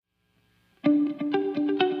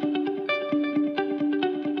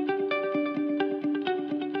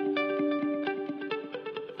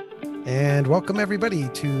And welcome everybody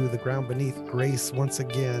to the Ground Beneath Grace once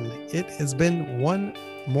again. It has been one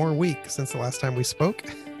more week since the last time we spoke,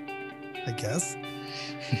 I guess.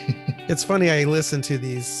 It's funny, I listen to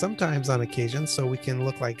these sometimes on occasion, so we can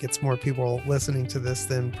look like it's more people listening to this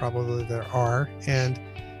than probably there are. And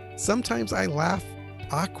sometimes I laugh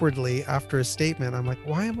awkwardly after a statement. I'm like,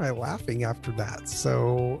 why am I laughing after that?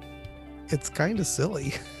 So it's kind of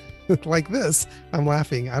silly. Like this, I'm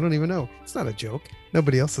laughing. I don't even know. It's not a joke.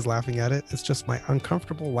 Nobody else is laughing at it. It's just my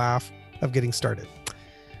uncomfortable laugh of getting started.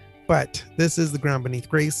 But this is the Ground Beneath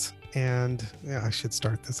Grace, and yeah, I should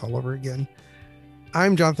start this all over again.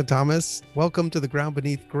 I'm Jonathan Thomas. Welcome to the Ground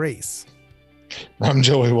Beneath Grace. I'm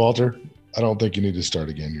Joey Walter. I don't think you need to start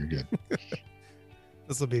again. You're good.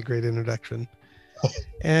 This will be a great introduction.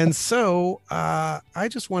 And so I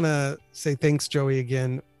just want to say thanks, Joey,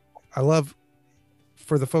 again. I love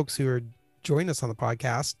for the folks who are joining us on the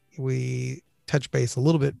podcast, we touch base a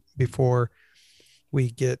little bit before we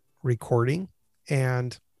get recording,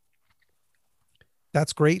 and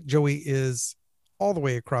that's great. Joey is all the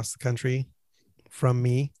way across the country from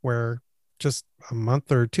me, where just a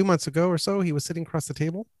month or 2 months ago or so, he was sitting across the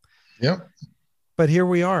table. Yep. But here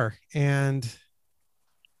we are. And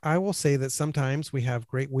I will say that sometimes we have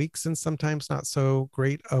great weeks and sometimes not so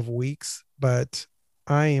great of weeks, but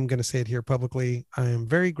I am going to say it here publicly. I am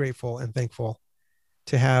very grateful and thankful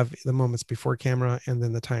to have the moments before camera and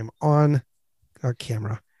then the time on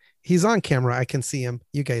camera. He's on camera. I can see him.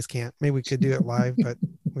 You guys can't. Maybe we could do it live, but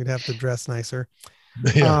we'd have to dress nicer.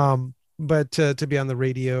 Yeah. But to be on the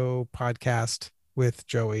radio podcast with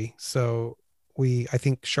Joey. So I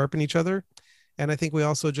think, sharpen each other. And I think we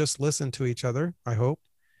also just listen to each other, I hope.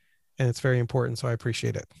 And it's very important. So I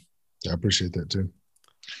appreciate it. I appreciate that too.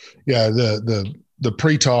 Yeah. The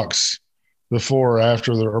pre-talks before or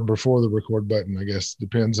after before the record button, I guess,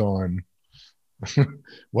 depends on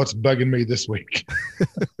what's bugging me this week.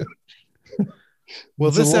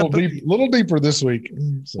 Will this little deeper this week?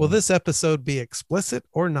 So. Will this episode be explicit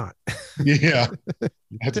or not? Yeah.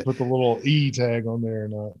 You have to put the little E tag on there or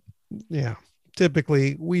not. Yeah.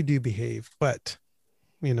 Typically we do behave, but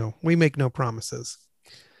we make no promises.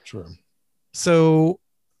 True. So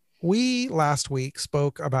we last week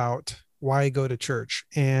spoke about why go to church.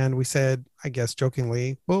 And we said, I guess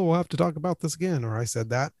jokingly, well, we'll have to talk about this again. Or I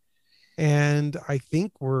said that. And I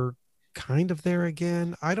think we're kind of there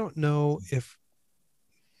again. I don't know if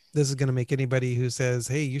this is going to make anybody who says,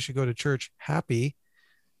 hey, you should go to church happy,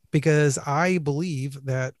 because I believe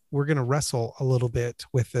that we're going to wrestle a little bit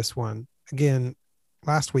with this one. Again,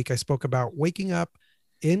 last week I spoke about waking up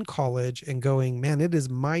in college and going, man, it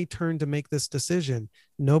is my turn to make this decision.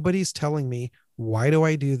 Nobody's telling me, why do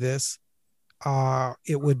I do this?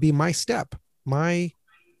 It would be my step, my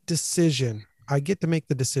decision. I get to make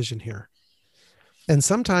the decision here. And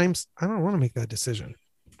sometimes I don't want to make that decision.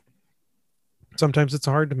 Sometimes it's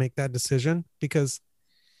hard to make that decision because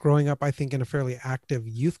growing up, I think in a fairly active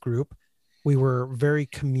youth group, we were very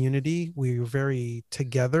community. We were very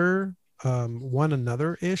together, one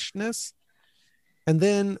another-ishness. And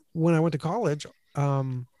then when I went to college,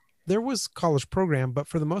 there was college program, but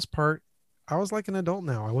for the most part, I was like an adult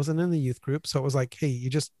now. I wasn't in the youth group. So it was like, hey, you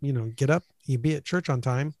just, get up, you be at church on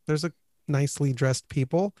time. There's a nicely dressed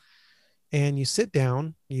people and you sit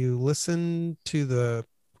down, you listen to the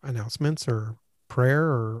announcements or prayer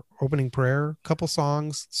or opening prayer, couple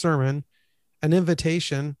songs, sermon, an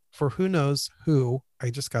invitation for who knows who. I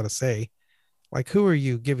just got to say, like, who are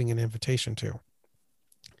you giving an invitation to?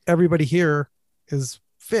 Everybody here is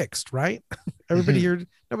fixed, right? Everybody here,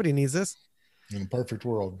 nobody needs this. In the perfect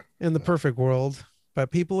world. In the perfect world. But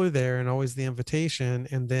people are there and always the invitation.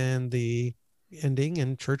 And then the ending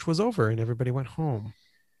and church was over and everybody went home.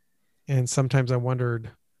 And sometimes I wondered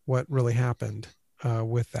what really happened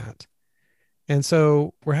with that. And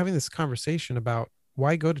so we're having this conversation about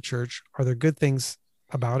why go to church? Are there good things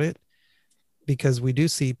about it? Because we do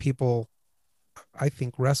see people, I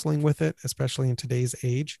think, wrestling with it, especially in today's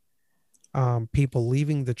age. People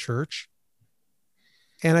leaving the church.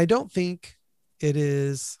 And I don't think it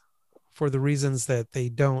is for the reasons that they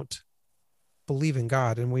don't believe in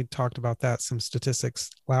God. And we talked about that, some statistics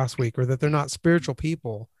last week, or that they're not spiritual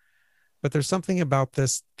people, but there's something about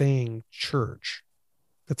this thing, church,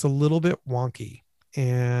 that's a little bit wonky,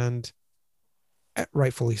 and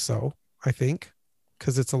rightfully so, I think,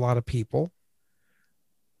 because it's a lot of people.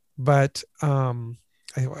 But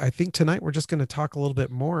I think tonight we're just going to talk a little bit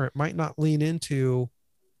more. It might not lean into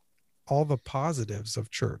all the positives of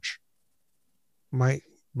church. Might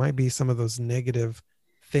be some of those negative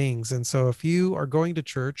things. And so if you are going to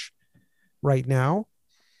church right now,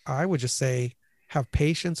 I would just say have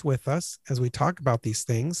patience with us as we talk about these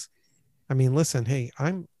things. I mean, listen, hey,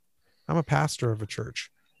 I'm a pastor of a church,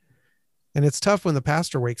 and it's tough when the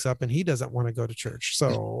pastor wakes up and he doesn't want to go to church.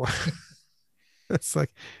 So it's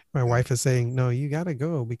like my Yeah. wife is saying, no, you got to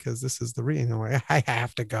go because this is the reason. I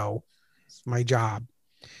have to go. It's my job.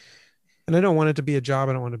 And I don't want it to be a job.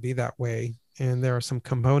 I don't want to be that way. And there are some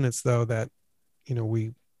components though that,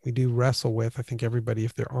 we do wrestle with. I think everybody,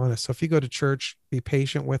 if they're honest. So if you go to church, be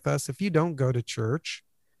patient with us. If you don't go to church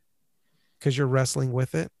because you're wrestling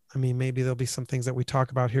with it, I mean, maybe there'll be some things that we talk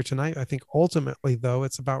about here tonight. I think ultimately though,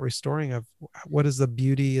 it's about restoring of what is the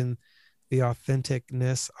beauty and the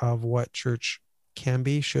authenticness of what church can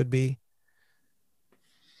be, should be.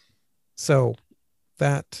 So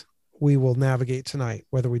that we will navigate tonight,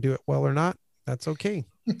 whether we do it well or not. That's okay.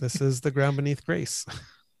 This is the ground beneath grace.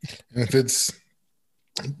 And if it's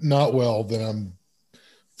not well, then I'm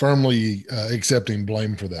firmly accepting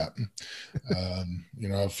blame for that.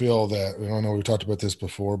 I feel that, I don't know, we've talked about this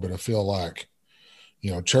before, but I feel like,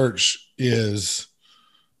 church is,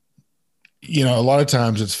 a lot of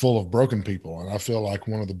times it's full of broken people. And I feel like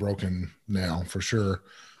one of the broken now for sure.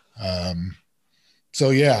 So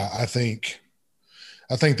yeah, I think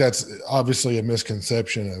that's obviously a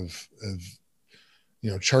misconception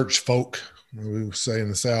of church folk, we would say in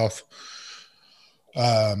the South,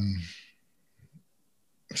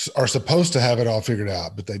 are supposed to have it all figured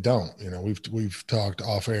out, but they don't. We've talked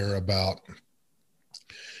off air about,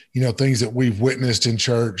 things that we've witnessed in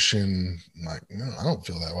church, and like, no, I don't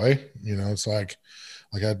feel that way. It's like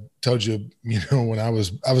I told you, when I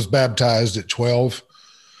was baptized at 12,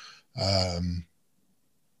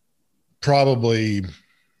 probably,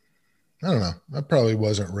 I don't know, I probably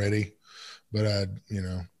wasn't ready, but I,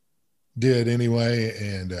 did anyway.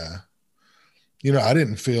 And, I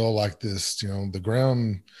didn't feel like this, the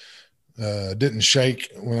ground didn't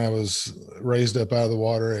shake when I was raised up out of the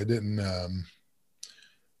water. I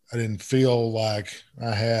didn't feel like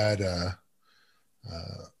I had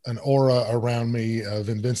an aura around me of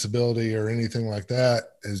invincibility or anything like that.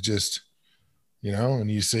 It's just,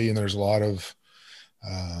 and you see, and there's a lot of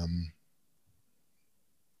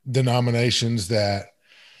denominations that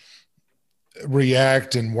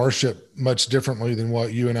react and worship much differently than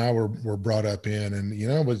what you and I were brought up in.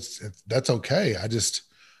 And, but that's okay. I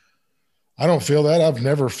don't feel that. I've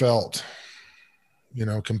never felt,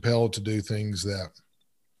 compelled to do things that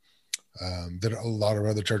a lot of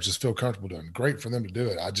other churches feel comfortable doing. Great for them to do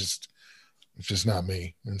it. It's just not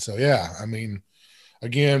me. And so, yeah, I mean,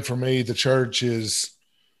 again, for me, the church is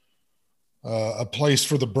a place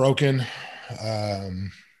for the broken.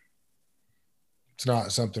 It's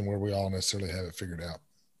not something where we all necessarily have it figured out.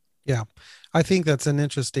 Yeah. I think that's an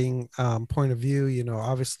interesting point of view.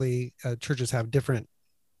 Obviously, churches have different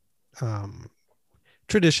um,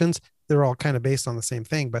 traditions. They're all kind of based on the same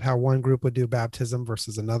thing, but how one group would do baptism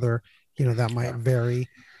versus another, that might vary.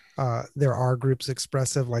 There are groups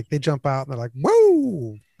expressive, like they jump out and they're like,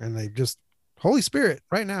 whoa, and they just, Holy Spirit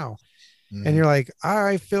right now. Mm-hmm. And you're like,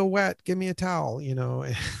 I feel wet, give me a towel,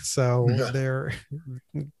 so yeah. There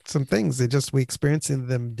are some things that we experiencing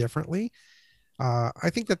them differently. I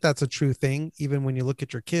think that's a true thing. Even when you look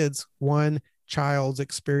at your kids, one child's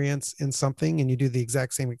experience in something and you do the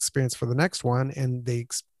exact same experience for the next one, and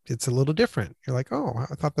it's a little different. You're like, oh,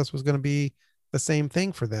 I thought this was going to be the same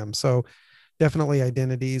thing for them. So definitely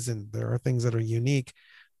identities, and there are things that are unique.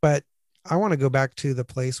 But I want to go back to the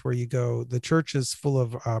place where you go, the church is full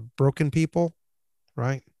of broken people,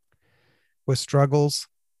 right? With struggles.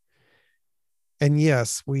 And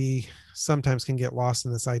yes, we sometimes can get lost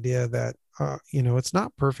in this idea that, it's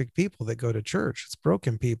not perfect people that go to church, it's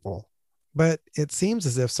broken people. But it seems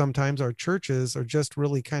as if sometimes our churches are just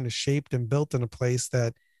really kind of shaped and built in a place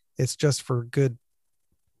that it's just for good,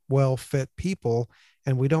 well-fit people.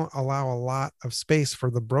 And we don't allow a lot of space for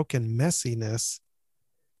the broken messiness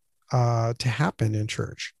to happen in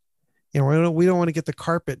church. We don't want to get the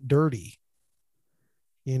carpet dirty,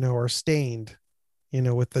 or stained,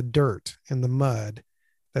 with the dirt and the mud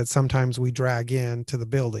that sometimes we drag into the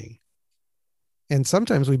building. And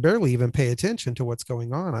sometimes we barely even pay attention to what's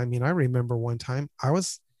going on. I mean, I remember one time I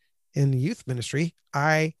was in youth ministry.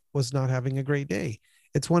 I was not having a great day.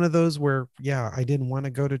 It's one of those where, yeah, I didn't want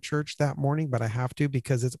to go to church that morning, but I have to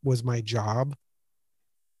because it was my job.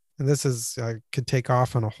 And I could take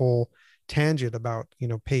off on a whole tangent about,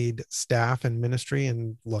 paid staff and ministry.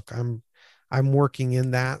 And look, I'm working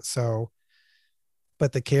in that. So,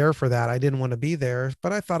 but the care for that, I didn't want to be there,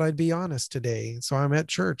 but I thought I'd be honest today. So I'm at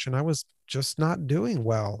church and I was just not doing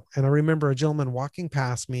well. And I remember a gentleman walking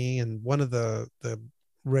past me, and one of the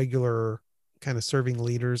regular kind of serving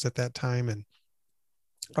leaders at that time, and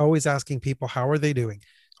always asking people, how are they doing?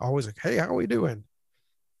 Always like, hey, how are we doing?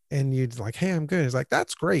 And you'd like, hey, I'm good. He's like,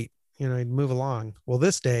 that's great. He'd move along. Well,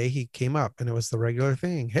 this day he came up and it was the regular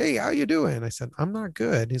thing. Hey, how you doing? I said, I'm not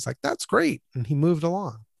good. He's like, that's great. And he moved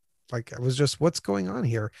along. Like, I was just, what's going on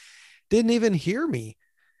here? Didn't even hear me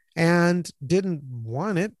and didn't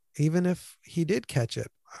want it, even if he did catch it.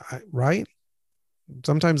 Right.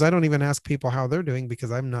 Sometimes I don't even ask people how they're doing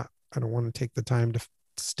because I don't want to take the time to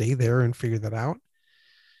stay there and figure that out.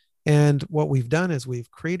 And what we've done is we've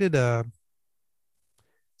created a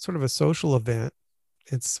sort of a social event.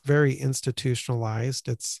 It's very institutionalized.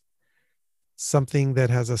 It's something that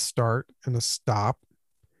has a start and a stop.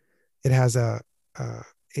 It has a,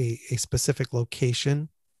 a specific location,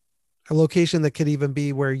 a location that could even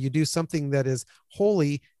be where you do something that is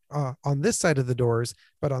holy on this side of the doors,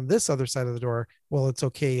 but on this other side of the door, well, it's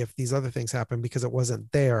okay if these other things happen because it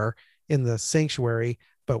wasn't there in the sanctuary,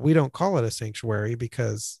 but we don't call it a sanctuary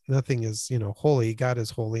because nothing is, holy. God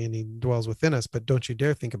is holy and he dwells within us, but don't you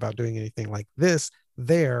dare think about doing anything like this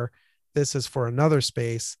there. This is for another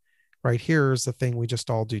space. Right here is the thing we just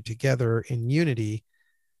all do together in unity.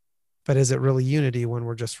 But is it really unity when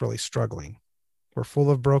we're just really struggling? We're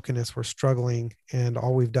full of brokenness, we're struggling, and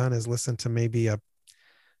all we've done is listen to maybe a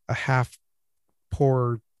half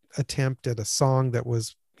poor attempt at a song that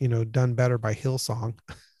was, done better by Hillsong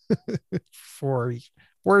for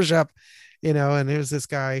worship, and there's this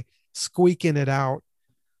guy squeaking it out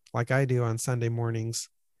like I do on Sunday mornings.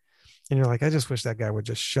 And you're like, I just wish that guy would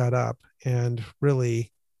just shut up. And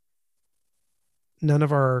really, none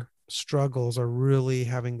of our struggles are really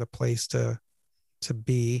having the place to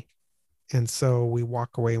be. And so we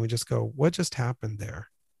walk away and we just go, what just happened there?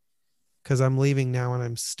 Because I'm leaving now and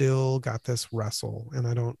I'm still got this wrestle and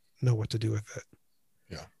I don't know what to do with it.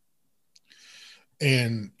 Yeah.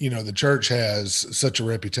 And, the church has such a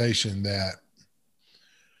reputation that,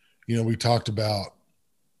 we talked about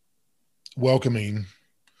welcoming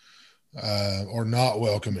or not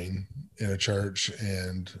welcoming in a church,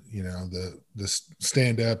 and, the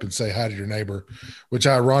stand up and say hi to your neighbor, which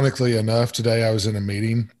ironically enough, today I was in a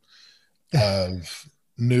meeting of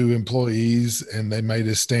new employees and they made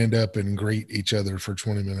us stand up and greet each other for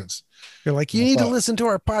 20 minutes. You're like, you need to listen to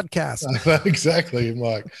our podcast. Exactly. I'm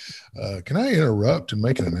like, can I interrupt and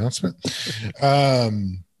make an announcement?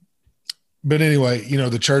 But anyway,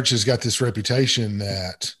 the church has got this reputation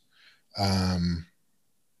that,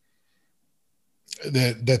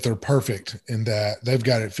 that they're perfect and that they've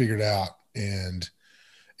got it figured out. And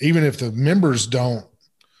even if the members don't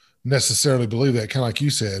necessarily believe that, kind of like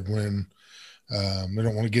you said, when they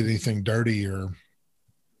don't want to get anything dirty or,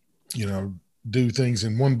 do things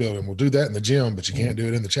in one building. We'll do that in the gym, but you can't do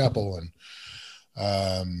it in the chapel. And,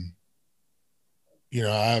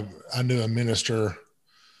 I knew a minister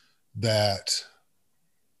that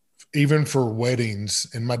even for weddings,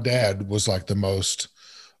 and my dad was like the most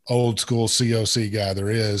old school COC guy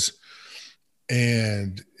there is.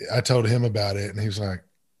 And I told him about it and he was like,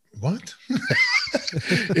 what?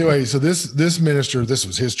 Anyway, so this minister, this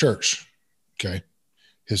was his church. Okay.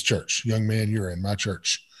 His church, young man, you're in my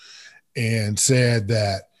church, and said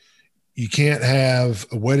that you can't have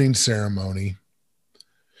a wedding ceremony.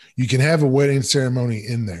 You can have a wedding ceremony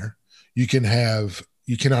in there. You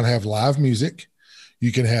cannot have live music.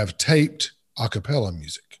 You can have taped a cappella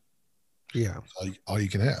music. Yeah. All you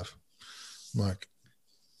can have. I'm like,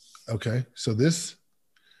 okay, so this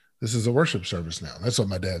is a worship service now. That's what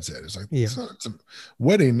my dad said. It's like, yeah. It's a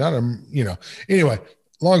wedding, not a, anyway,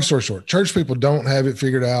 long story short, church people don't have it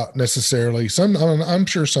figured out necessarily. Some, I'm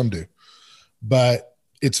sure some do, but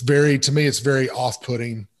to me, it's very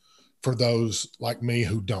off-putting for those like me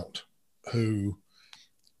who don't, who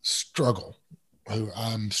struggle, who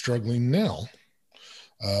I'm struggling now.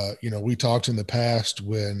 We talked in the past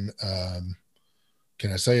when,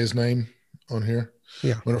 can I say his name on here?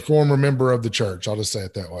 Yeah. When a former member of the church, I'll just say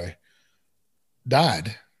it that way,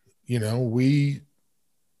 died, we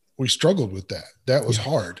struggled with that. That was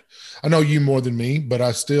hard. I know you more than me, but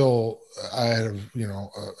I had a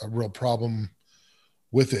real problem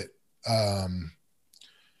with it. But,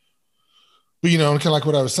 kind of like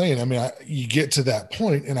what I was saying, I mean, you get to that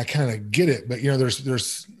point and I kind of get it, but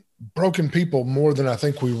there's broken people more than I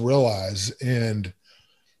think we realize. And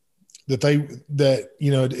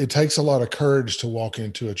it takes a lot of courage to walk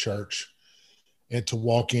into a church and to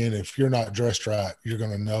walk in. If you're not dressed right, you're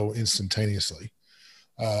going to know instantaneously.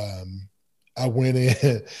 I went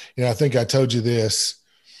in, I think I told you this.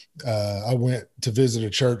 I went to visit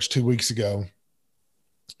a church 2 weeks ago.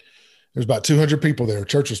 There's about 200 people there.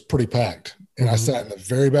 Church was pretty packed. And I sat in the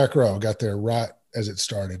very back row, got there right as it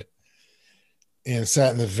started and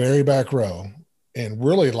sat in the very back row and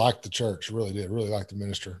really liked the church. Really did. Really liked the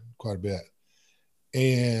minister quite a bit.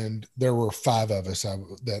 and there were five of us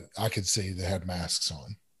that I could see that had masks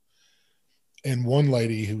on. And one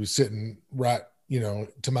lady who was sitting right,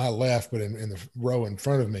 to my left, but in the row in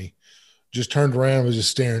front of me, just turned around and was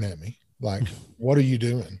just staring at me like, what are you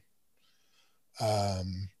doing?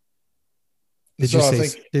 Did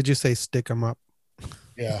you say stick them up?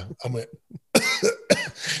 Yeah, I went,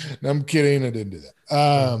 I'm kidding. I didn't do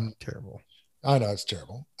that. Terrible. I know it's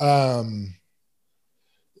terrible.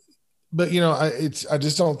 But I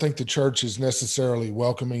just don't think the church is necessarily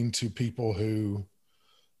welcoming to people who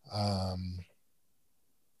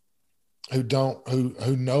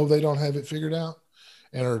know they don't have it figured out,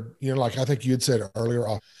 and are, like I think you had said earlier,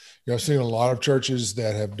 I've seen a lot of churches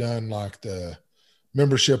that have done like the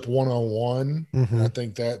membership 101. Mm-hmm. And I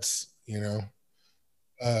think that's,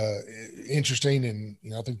 interesting. And,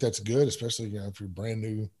 I think that's good, especially, if you're a brand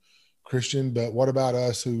new Christian. But what about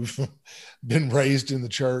us who've been raised in the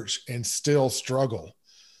church and still struggle?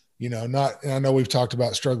 And I know we've talked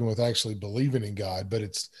about struggling with actually believing in God, but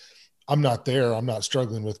I'm not there. I'm not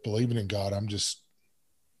struggling with believing in God. I'm just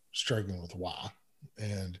struggling with why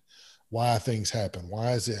and why things happen.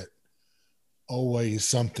 Why is it always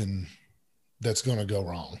something that's going to go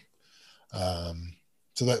wrong?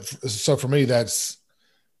 So for me, that's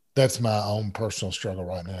my own personal struggle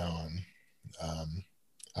right now. And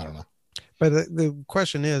I don't know. But the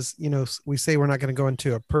question is, we say we're not going to go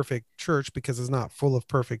into a perfect church because it's not full of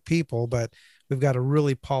perfect people, but we've got a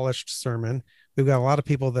really polished sermon. We've got a lot of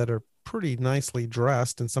people that are pretty nicely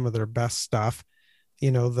dressed in some of their best stuff.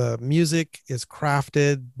 The music is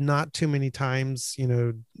crafted. Not too many times,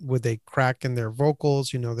 would they crack in their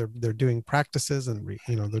vocals, they're doing practices and,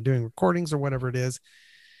 they're doing recordings or whatever it is.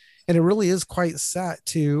 And it really is quite set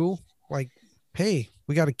to like, hey,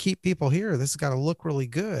 we got to keep people here. This has got to look really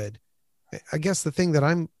good. I guess the thing that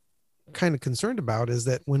I'm kind of concerned about is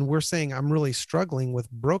that when we're saying I'm really struggling with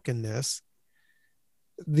brokenness,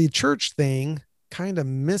 the church thing kind of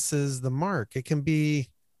misses the mark. It can be,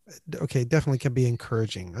 okay, definitely can be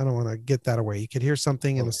encouraging. I don't want to get that away. You could hear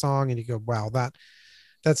something in a song and you go, wow, that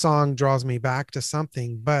song draws me back to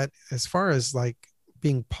something. But as far as like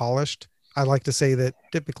being polished, I like to say that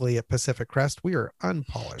typically at Pacific Crest, we are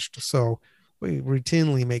unpolished. So we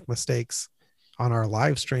routinely make mistakes on our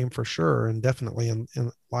live stream for sure. And definitely in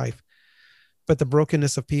life, but the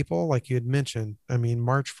brokenness of people, like you had mentioned, I mean,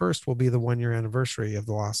 March 1st will be the 1-year anniversary of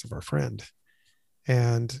the loss of our friend.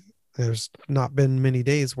 And there's not been many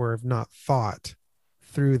days where I've not thought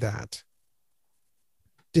through that.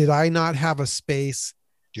 Did I not have a space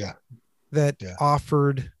that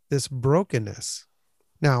offered this brokenness?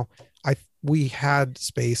 Now, we had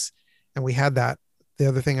space and we had that. The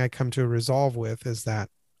other thing I come to a resolve with is that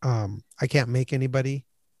I can't make anybody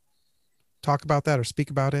talk about that or speak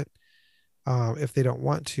about it if they don't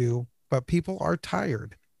want to, but people are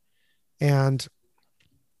tired. And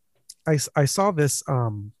I saw this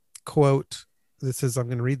quote. I'm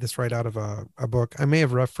going to read this right out of a book. I may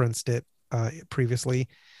have referenced it previously.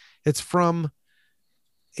 It's from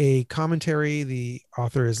a commentary. The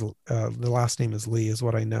author is, the last name is Lee, is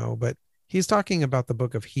what I know, but he's talking about the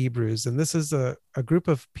book of Hebrews. And this is a group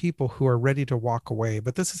of people who are ready to walk away.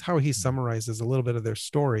 But this is how he summarizes a little bit of their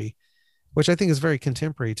story, which I think is very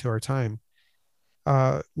contemporary to our time.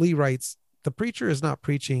 Lee writes, the preacher is not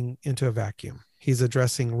preaching into a vacuum. He's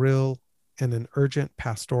addressing real and an urgent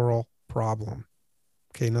pastoral problem.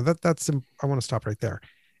 Okay, now that's I want to stop right there.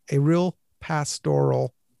 A real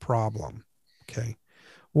pastoral problem. Okay,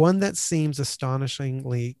 one that seems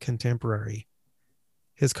astonishingly contemporary.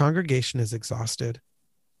 His congregation is exhausted.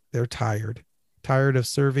 They're tired of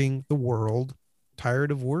serving the world,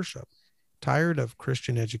 tired of worship, tired of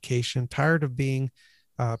Christian education, tired of being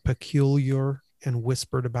peculiar and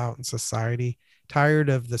whispered about in society, tired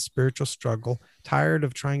of the spiritual struggle, tired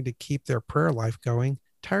of trying to keep their prayer life going,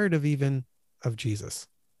 tired of even of Jesus.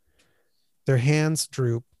 Their hands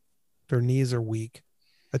droop, their knees are weak,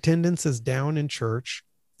 attendance is down in church,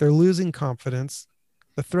 they're losing confidence.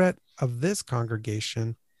 The threat of this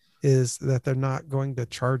congregation is that they're not going to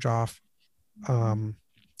charge off. The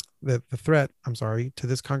threat, to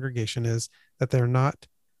this congregation is that they're not,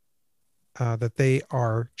 that they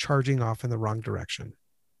are charging off in the wrong direction.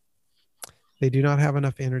 They do not have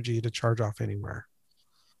enough energy to charge off anywhere.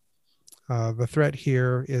 The threat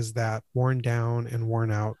here is that worn down and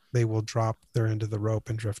worn out, they will drop their end of the rope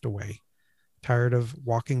and drift away. Tired of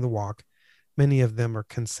walking the walk, many of them are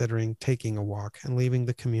considering taking a walk and leaving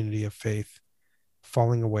the community of faith,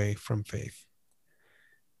 falling away from faith.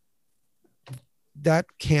 That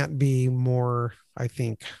can't be more, I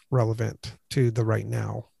think, relevant to the right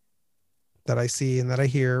now that I see and that I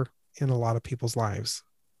hear in a lot of people's lives.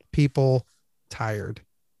 People tired,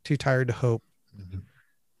 too tired to hope, Mm-hmm.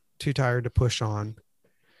 too tired to push on.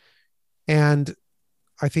 And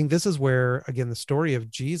I think this is where, again, the story of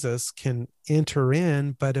Jesus can enter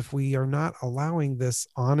in. But if we are not allowing this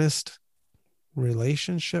honest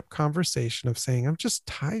relationship conversation of saying, I'm just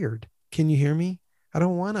tired. Can you hear me? I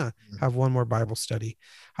don't want to have one more Bible study.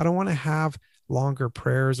 I don't want to have longer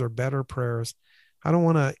prayers or better prayers. I don't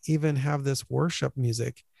want to even have this worship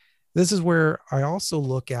music. This is where I also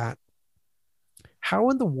look at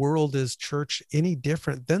how in the world is church any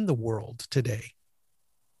different than the world today?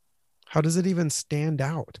 How does it even stand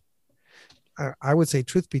out? I would say,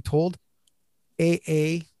 truth be told,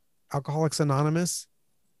 AA, Alcoholics Anonymous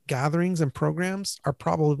gatherings and programs are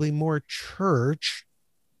probably more church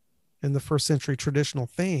in the first century traditional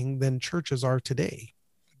thing than churches are today.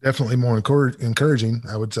 Definitely more encouraging,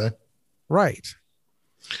 I would say. Right.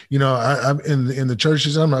 You know, I'm in the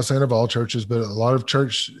churches. I'm not saying of all churches, but a lot of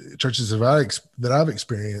churches that I've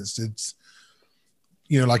experienced, it's,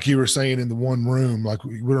 you know, like you were saying, in the one room, like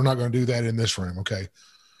we're not going to do that in this room. Okay.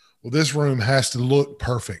 Well, this room has to look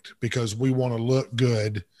perfect because we want to look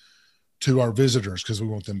good to our visitors because we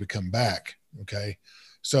want them to come back. Okay.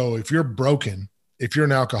 So if you're broken, if you're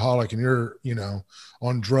an alcoholic and you're, you know,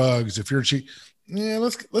 on drugs, if you're cheap, yeah,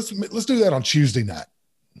 let's do that on Tuesday night.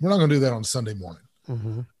 We're not going to do that on Sunday morning.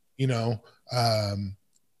 Mm-hmm. You know,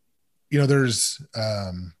 there's,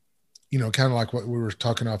 you know, kind of like what we were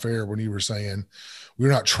talking off air when you were saying,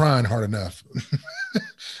 we're not trying hard enough.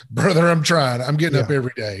 Brother, I'm trying. I'm getting up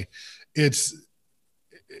every day. It's,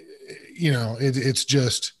 you know, it's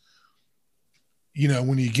just, you know,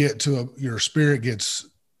 when you get to your spirit gets,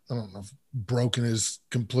 I don't know if broken is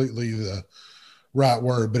completely the right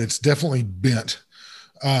word, but it's definitely bent.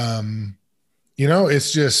 You know,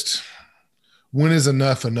 it's just, when is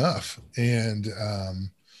enough? And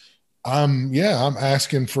I'm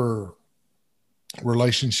asking for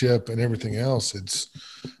relationship and everything else.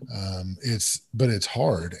 But it's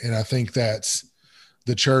hard. And I think that's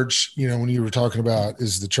the church, you know, when you were talking about,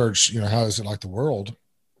 is the church, you know, how is it like the world?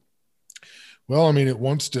 Well, I mean,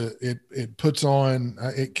 it puts on,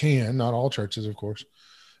 it can, not all churches, of course,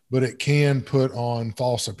 but it can put on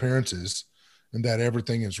false appearances and that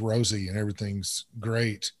everything is rosy and everything's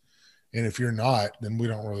great. And if you're not, then we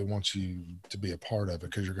don't really want you to be a part of it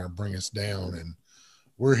because you're going to bring us down. And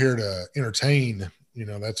we're here to entertain, you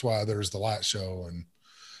know, that's why there's the light show. And,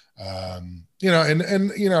 you know,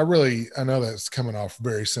 and, you know, I know that's coming off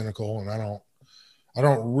very cynical, and I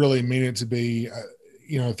don't really mean it to be,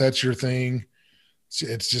 you know, if that's your thing,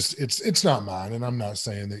 it's just, it's not mine. And I'm not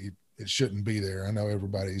saying that it shouldn't be there. I know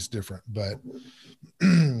everybody's different, but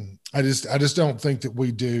I just don't think that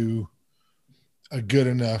we do a good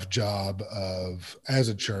enough job of, as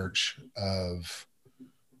a church, of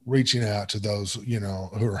reaching out to those, you know,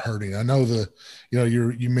 who are hurting. I know you know,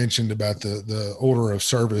 you mentioned about the order of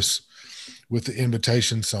service with the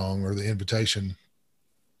invitation song or the invitation.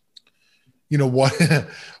 You know, what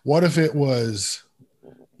if it was,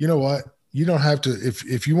 you know what, you don't have to,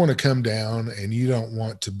 if you want to come down and you don't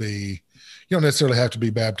want to be, you don't necessarily have to be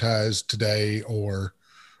baptized today or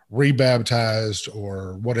rebaptized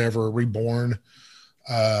or whatever, reborn.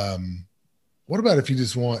 What about if you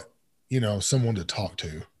just want, you know, someone to talk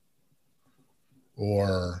to,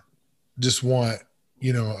 or just want,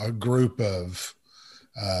 you know, a group of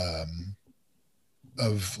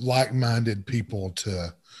like-minded people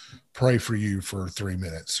to pray for you for 3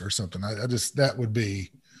 minutes or something. I just, that would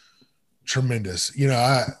be tremendous. You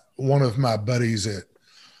know, one of my buddies at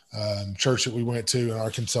church that we went to in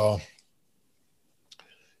Arkansas,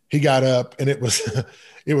 he got up and it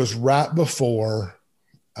was right before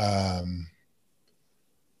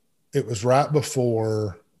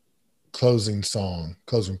closing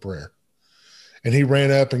prayer. And he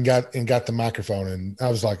ran up and got the microphone, and I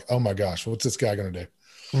was like, oh my gosh, what's this guy going to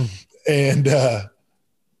do? And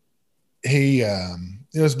he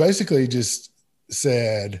it was basically just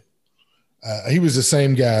said, he was the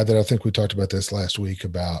same guy that I think we talked about this last week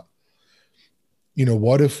about, you know,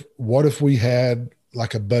 what if we had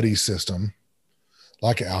like a buddy system,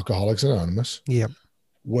 like Alcoholics Anonymous,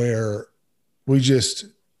 where we just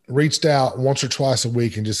reached out once or twice a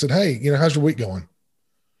week and just said, hey, you know, how's your week going?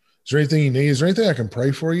 Is there anything you need? Is there anything I can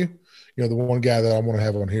pray for you? You know, the one guy that I want to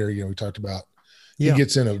have on here, you know, we talked about, he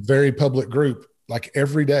gets in a very public group like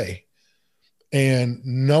every day, and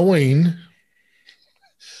knowing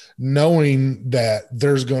that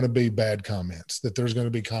there's going to be bad comments, that there's going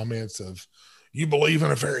to be comments of, you believe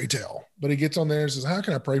in a fairy tale, but he gets on there and says, how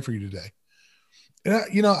can I pray for you today? And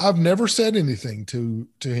you know, I've never said anything to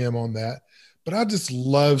him on that, but I just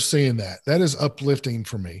love seeing that. That is uplifting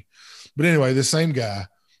for me. But anyway, the same guy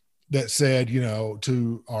that said,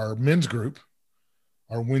 to our men's group,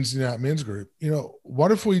 our Wednesday night men's group,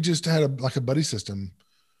 what if we just had like a buddy system?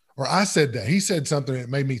 Or I said that. He said something that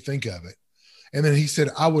made me think of it. And then he said,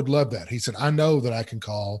 I would love that. He said, I know that I can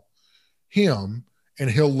call him and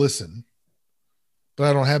he'll listen, but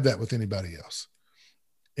I don't have that with anybody else.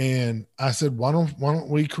 And I said, why don't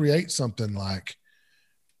we create something like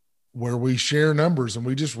where we share numbers and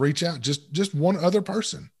we just reach out, just one other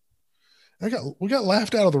person. We got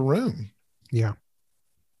laughed out of the room. Yeah.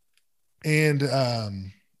 And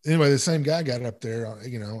anyway, the same guy got up there,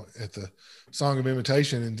 at the Song of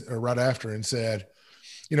Invitation or right after and said,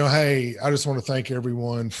 hey, I just want to thank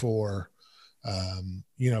everyone for,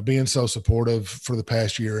 being so supportive for the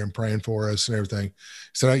past year and praying for us and everything.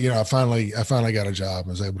 So, I finally got a job. I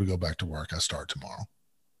was able to go back to work. I start tomorrow.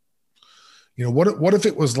 What if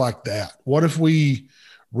it was like that? What if we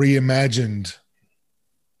reimagined,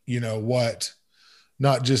 what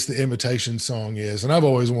not just the invitation song is? And I've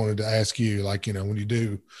always wanted to ask you, like, when you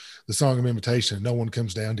do the Song of Invitation, no one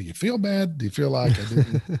comes down. Do you feel bad? Do you feel like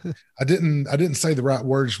I didn't say the right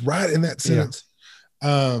words right in that sentence? Yeah.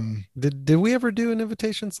 Did we ever do an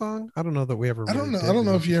invitation song? I don't know that we ever. I don't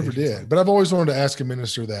know if you ever did, song. But I've always wanted to ask a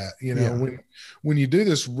minister that, when you do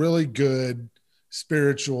this really good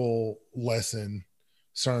spiritual lesson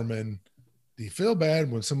sermon, do you feel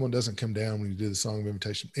bad when someone doesn't come down when you do the Song of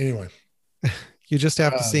Invitation? Anyway, you just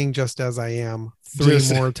have to sing "Just As I Am" three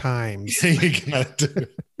more times.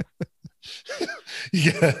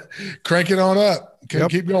 You gotta crank it on up.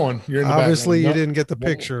 Keep going. You're in the obviously you didn't get the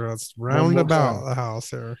picture. Let's round about the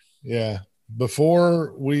house here. Yeah.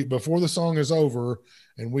 Before the song is over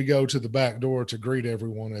and we go to the back door to greet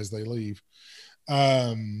everyone as they leave,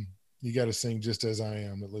 you got to sing "Just As I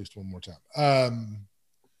Am" at least one more time.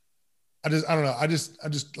 I don't know. I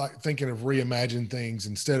just like thinking of reimagine things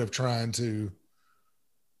instead of trying to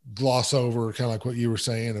gloss over kind of like what you were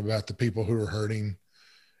saying about the people who are hurting.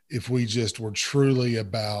 If we just were truly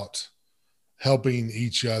about helping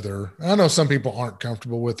each other. I know some people aren't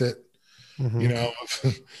comfortable with it. Mm-hmm.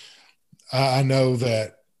 I know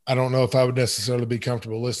that I don't know if I would necessarily be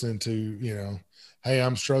comfortable listening to, hey,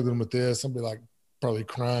 I'm struggling with this. I'd be like probably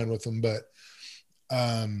crying with them, but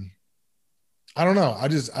I don't know. I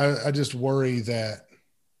just worry that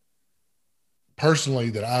personally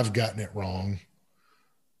that I've gotten it wrong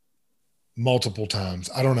multiple times.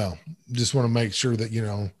 I don't know. Just want to make sure that,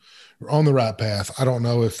 we're on the right path. I don't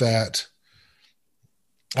know if that,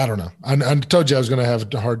 I don't know. I told you I was going to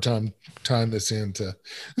have a hard time tying this into.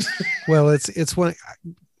 Well, it's one.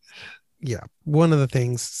 Yeah. One of the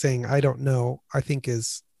things saying, I don't know, I think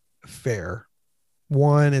is fair.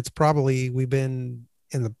 One, it's probably we've been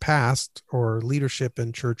in the past or leadership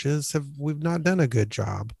in churches we've not done a good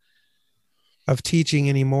job of teaching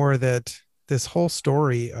anymore that this whole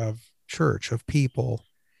story of church, of people,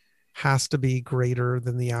 has to be greater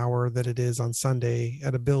than the hour that it is on Sunday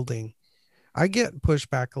at a building. I get pushed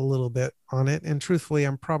back a little bit on it. And truthfully,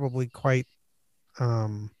 I'm probably quite, I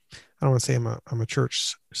don't want to say I'm a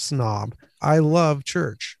church snob. I love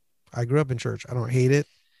church. I grew up in church. I don't hate it.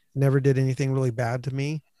 Never did anything really bad to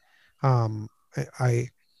me. I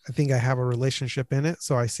think I have a relationship in it.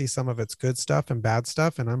 So I see some of its good stuff and bad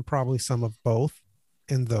stuff. And I'm probably some of both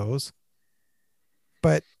in those.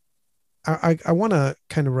 But I want to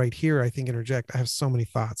kind of right here, I think, interject. I have so many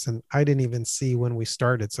thoughts and I didn't even see when we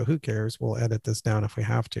started. So who cares? We'll edit this down if we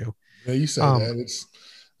have to. Yeah, you say that.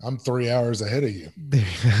 I'm 3 hours ahead of you.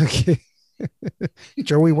 Okay.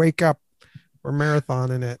 Joey, wake up. We're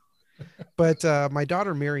marathoning it. But my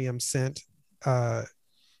daughter Miriam sent a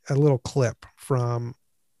little clip from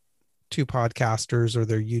two podcasters or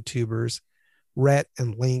their YouTubers, Rhett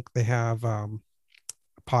and Link. They have a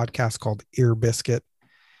podcast called Ear Biscuit.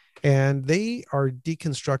 And they are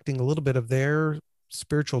deconstructing a little bit of their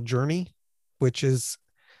spiritual journey, which is,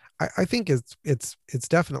 I think it's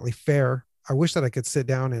definitely fair. I wish that I could sit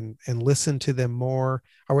down and listen to them more.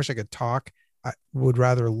 I wish I could talk. I would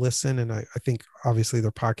rather listen. And I think obviously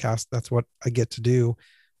their podcast, that's what I get to do.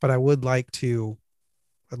 But I'd like to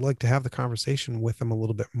have the conversation with them a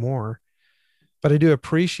little bit more. But I do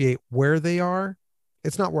appreciate where they are.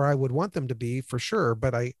 It's not where I would want them to be for sure,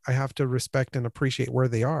 but I have to respect and appreciate where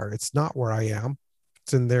they are. It's not where I am.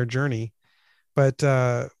 It's in their journey. But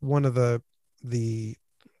one of the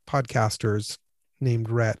podcasters named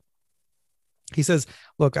Rhett, he says,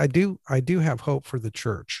 look, I do have hope for the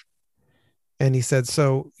church. And he said,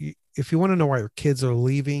 so if you want to know why your kids are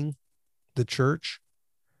leaving the church,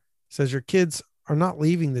 he says your kids are not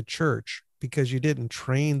leaving the church because you didn't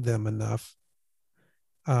train them enough,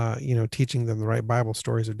 teaching them the right Bible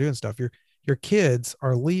stories or doing stuff. Your Your kids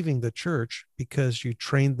are leaving the church because you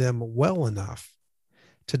trained them well enough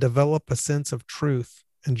to develop a sense of truth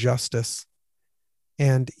and justice.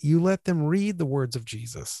 And you let them read the words of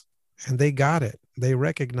Jesus, and they got it. They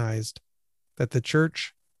recognized that the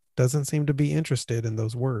church doesn't seem to be interested in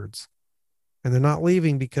those words. And they're not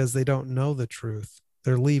leaving because they don't know the truth.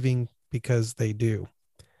 They're leaving because they do.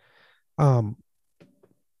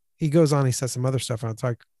 He goes on, he says some other stuff. I'd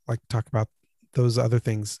like to talk about those other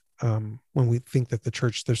things. When we think that the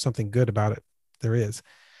church, there's something good about it, there is.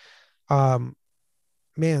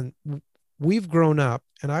 Man, we've grown up,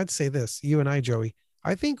 and I'd say this, you and I, Joey,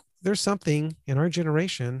 I think there's something in our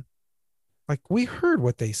generation, like we heard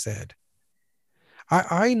what they said.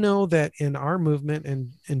 I know that in our movement,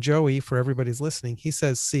 and Joey, for everybody's listening, he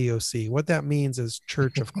says COC. What that means is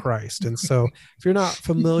Church of Christ. And so if you're not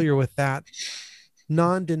familiar with that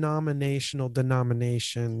non-denominational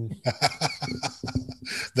denomination.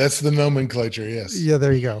 That's the nomenclature. Yes. Yeah,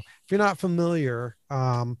 there you go. If you're not familiar,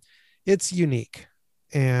 it's unique.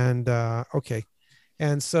 And okay.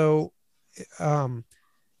 And so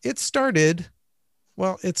it started,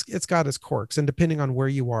 well, it's got its quirks, and depending on where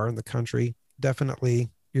you are in the country, definitely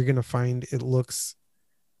you're going to find it looks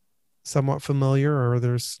somewhat familiar, or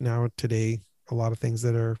there's now today a lot of things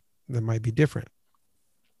that might be different.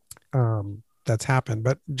 That's happened.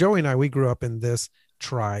 But Joey and I, we grew up in this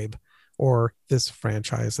tribe, or this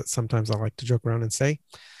franchise that sometimes I like to joke around and say.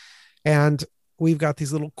 And we've got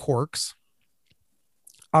these little quirks.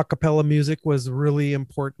 A cappella music was really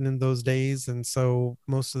important in those days. And so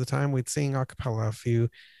most of the time we'd sing a cappella. If you,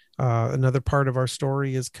 another part of our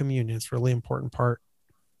story is communion. It's a really important part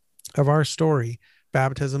of our story.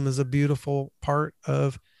 Baptism is a beautiful part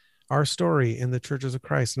of our story in the Churches of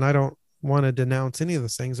Christ. And I don't want to denounce any of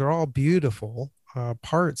those things. They're all beautiful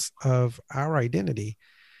parts of our identity.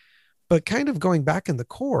 But kind of going back in the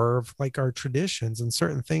core of like our traditions and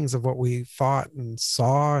certain things of what we thought and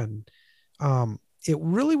saw, and it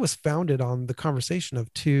really was founded on the conversation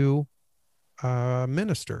of two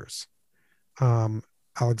ministers,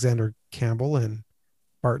 Alexander Campbell and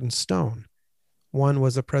Barton Stone. One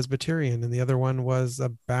was a Presbyterian and the other one was a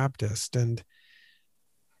Baptist, and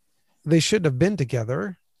they shouldn't have been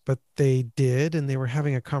together, but they did, and they were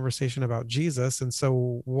having a conversation about Jesus. And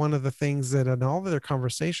so one of the things that in all of their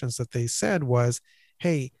conversations that they said was,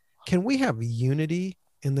 hey, can we have unity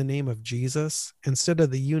in the name of Jesus instead of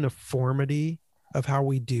the uniformity of how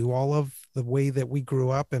we do all of the way that we grew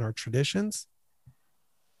up in our traditions?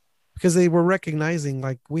 Because they were recognizing,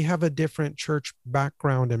 like, we have a different church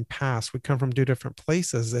background and past. We come from two different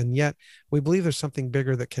places, and yet we believe there's something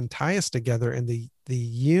bigger that can tie us together in the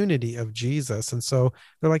unity of Jesus. And so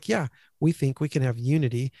they're like, yeah, we think we can have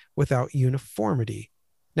unity without uniformity.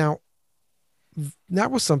 Now, that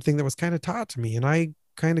was something that was kind of taught to me, and I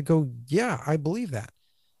kind of go, yeah, I believe that.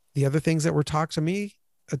 The other things that were taught to me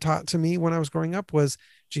when I was growing up was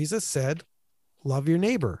Jesus said, love your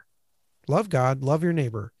neighbor, love God, love your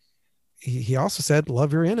neighbor. He also said,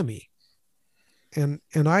 love your enemy. And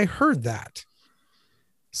I heard that.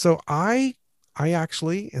 So I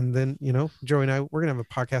actually, and then, Joey and I, we're going to have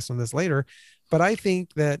a podcast on this later, but I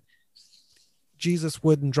think that Jesus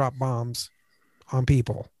wouldn't drop bombs on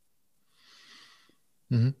people.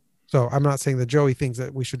 Mm-hmm. So I'm not saying that Joey thinks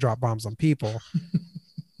that we should drop bombs on people,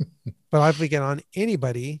 but I think it on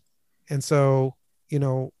anybody. And so,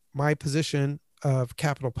 my position of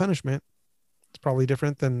capital punishment, it's probably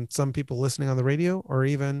different than some people listening on the radio, or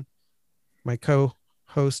even my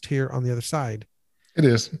co-host here on the other side. It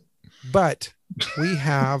is. But we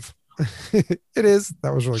have, it is,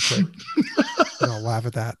 that was really quick. Don't laugh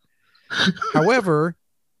at that. However,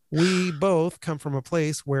 we both come from a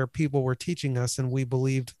place where people were teaching us and we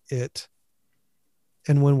believed it.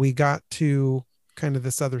 And when we got to kind of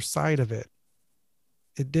this other side of it,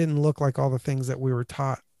 it didn't look like all the things that we were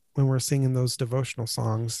taught when we're singing those devotional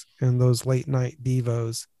songs and those late night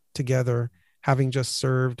devos together, having just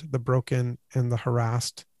served the broken and the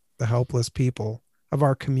harassed, the helpless people of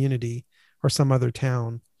our community or some other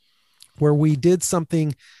town, where we did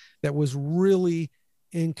something that was really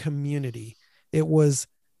in community. It was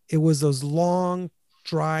those long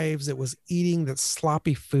drives. It was eating that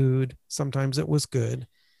sloppy food. Sometimes it was good.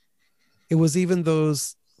 It was even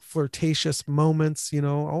those flirtatious moments,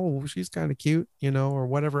 oh, she's kind of cute, or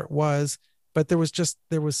whatever it was. But there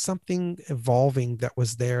was something evolving that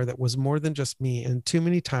was there that was more than just me. And too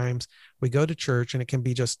many times we go to church and it can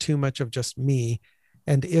be just too much of just me.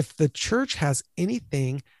 And if the church has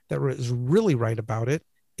anything that is really right about it,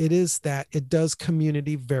 it is that it does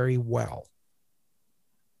community very well.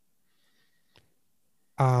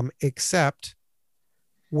 Except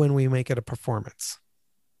when we make it a performance.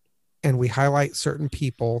 and we highlight certain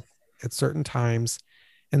people at certain times.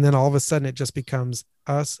 And then all of a sudden it just becomes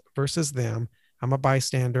us versus them. I'm a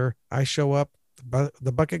bystander. I show up,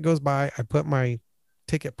 the bucket goes by. I put my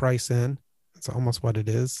ticket price in. It's almost what it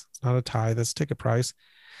is. It's not a tie. That's ticket price.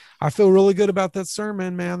 I feel really good about that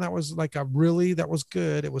sermon, man. That was like that was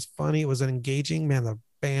good. It was funny. It was engaging, man. The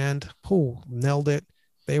band, nailed it.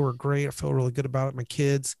 They were great. I feel really good about it. My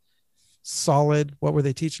kids, solid. What were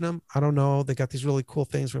they teaching them? I don't know. They got these really cool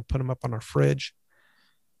things. We put them up on our fridge.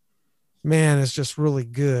 Man, it's just really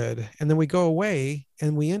good. And then we go away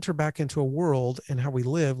and we enter back into a world, and how we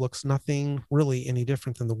live looks nothing really any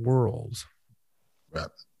different than the world. Right.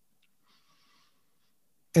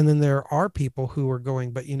 And then there are people who are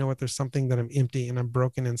going, but you know what? There's something that I'm empty and I'm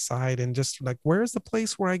broken inside. And just like, where's the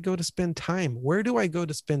place where I go to spend time? Where do I go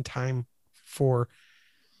to spend time for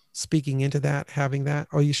speaking into that, having that?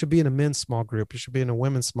 Oh, you should be in a men's small group. You should be in a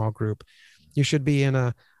women's small group. You should be in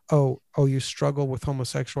a, oh, you struggle with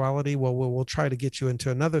homosexuality. Well, we'll try to get you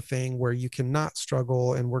into another thing where you cannot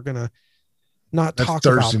struggle. And we're going to not talk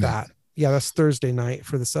about that. Yeah, that's Thursday night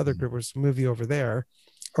for this other group. There's a movie over there.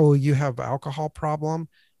 Oh, you have an alcohol problem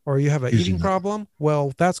or you have an eating problem?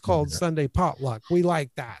 Well, that's called Sunday potluck. We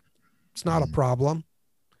like that. It's not a problem,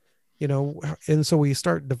 you know? And so we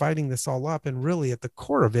start dividing this all up, and really at the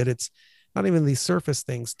core of it, it's not even these surface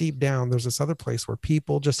things. Deep down, there's this other place where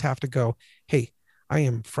people just have to go, hey, I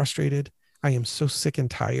am frustrated. I am so sick and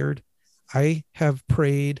tired. I have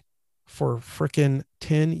prayed for freaking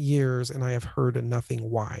 10 years and I have heard nothing.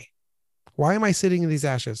 Why? Why am I sitting in these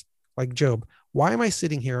ashes? Like Job, why am I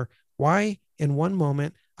sitting here? Why in one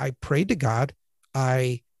moment I prayed to God,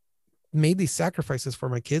 I made these sacrifices for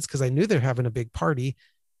my kids because I knew they're having a big party.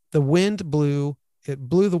 The wind blew, it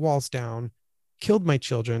blew the walls down, killed my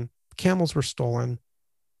children, camels were stolen.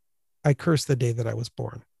 I cursed the day that I was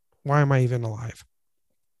born. Why am I even alive?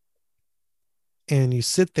 And you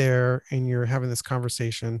sit there and you're having this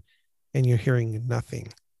conversation and you're hearing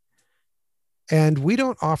nothing. And we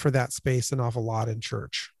don't offer that space an awful lot in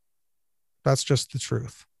church. That's just the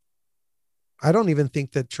truth. I don't even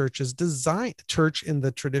think that church is designed, church in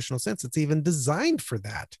the traditional sense, it's even designed for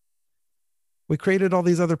that. We created all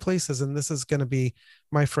these other places, and this is going to be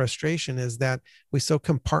my frustration, is that we so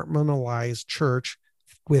compartmentalize church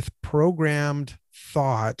with programmed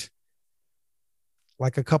thought.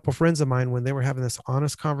 Like a couple of friends of mine, when they were having this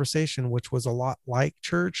honest conversation, which was a lot like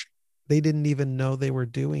church, they didn't even know they were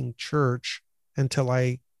doing church until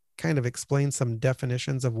I kind of explained some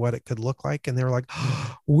definitions of what it could look like. And they were like,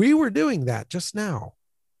 oh, we were doing that just now.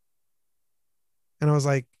 And I was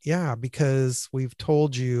like, yeah, because we've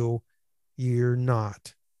told you you're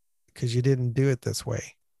not, because you didn't do it this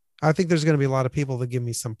way. I think there's going to be a lot of people that give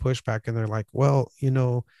me some pushback, and they're like, well, you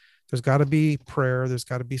know, there's got to be prayer. There's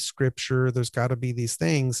got to be scripture. There's got to be these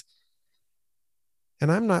things.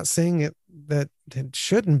 And I'm not saying that it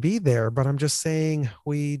shouldn't be there, but I'm just saying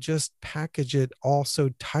we just package it all so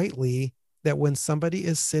tightly that when somebody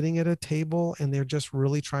is sitting at a table and they're just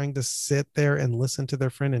really trying to sit there and listen to their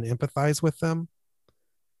friend and empathize with them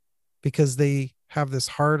because they have this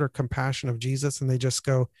heart or compassion of Jesus, and they just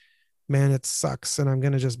go, man, it sucks. And I'm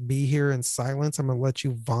going to just be here in silence. I'm going to let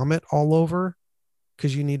you vomit all over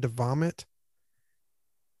because you need to vomit.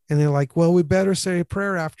 And they're like, well, we better say a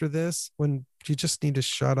prayer after this, when you just need to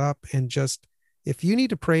shut up and just, if you need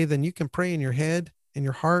to pray, then you can pray in your head, in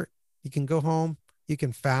your heart. You can go home. You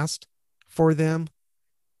can fast for them,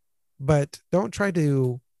 but don't try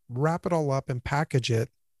to wrap it all up and package it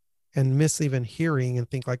and miss even hearing and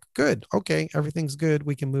think like, good, okay, everything's good.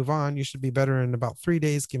 We can move on. You should be better in about 3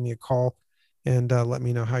 days. Give me a call and let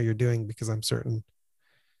me know how you're doing, because I'm certain.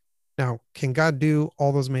 Now, can God do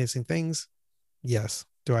all those amazing things? Yes.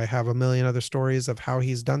 Do I have a million other stories of how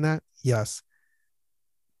he's done that? Yes.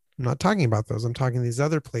 I'm not talking about those. I'm talking these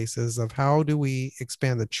other places of how do we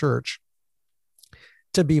expand the church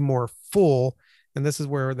to be more full. And this is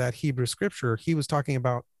where that Hebrew scripture, he was talking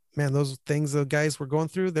about, man, those things the guys were going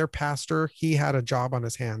through, their pastor, he had a job on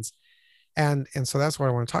his hands. And so that's what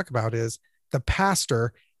I want to talk about, is the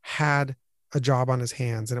pastor had a job on his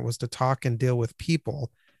hands, and it was to talk and deal with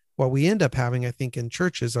people. What we end up having, I think, in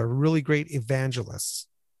churches are really great evangelists.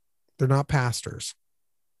 They're not pastors.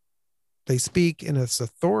 They speak in its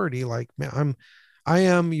authority like, man, I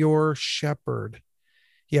am your shepherd.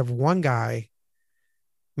 You have one guy,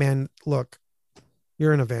 man, look,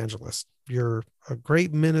 you're an evangelist. You're a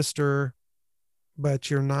great minister, but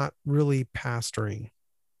you're not really pastoring.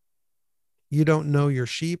 You don't know your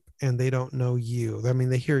sheep and they don't know you. I mean,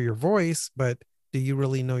 they hear your voice, but do you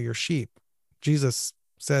really know your sheep? Jesus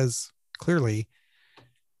says clearly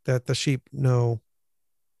that the sheep know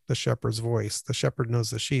the shepherd's voice. The shepherd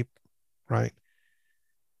knows the sheep. right?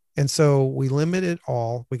 And so we limit it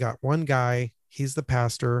all. We got one guy, he's the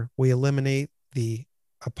pastor. We eliminate the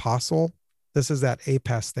apostle. This is that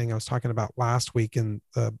APES thing I was talking about last week in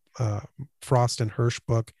the Frost and Hirsch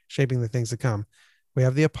book, Shaping the Things to Come. We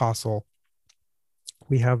have the apostle.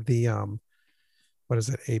 We have the, what is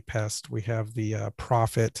it, APES? We have the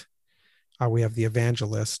prophet. We have the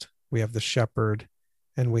evangelist. We have the shepherd.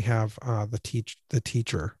 And we have the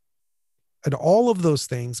teacher. And all of those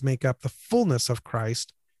things make up the fullness of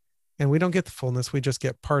Christ. And we don't get the fullness, we just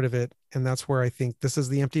get part of it. And that's where I think this is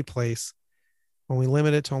the empty place. When we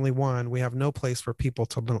limit it to only one, we have no place for people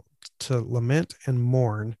to lament and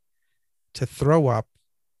mourn, to throw up,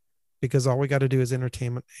 because all we got to do is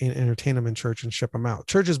entertain them in church and ship them out.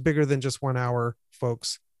 Church is bigger than just 1 hour,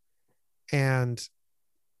 folks. And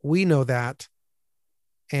we know that.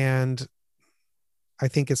 And I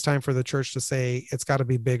think it's time for the church to say, it's got to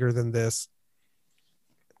be bigger than this.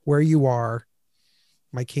 Where you are,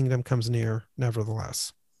 my kingdom comes near,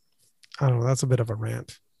 nevertheless. I don't know. That's a bit of a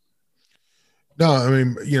rant. No, I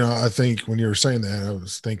mean, I think when you were saying that, I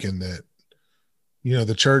was thinking that,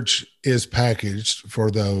 the church is packaged for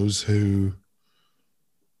those who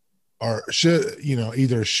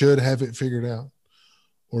either should have it figured out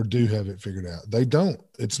or do have it figured out. They don't.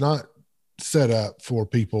 It's not set up for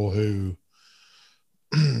people who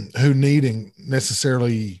needing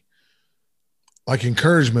necessarily like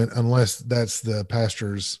encouragement, unless that's the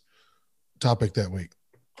pastor's topic that week,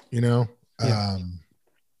 Yeah.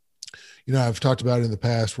 I've talked about it in the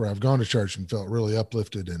past where I've gone to church and felt really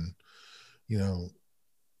uplifted and,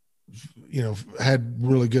 had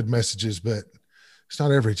really good messages, but it's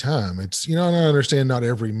not every time. It's, and I understand not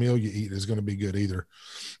every meal you eat is going to be good either.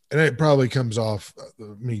 And it probably comes off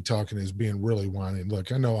me talking as being really whiny.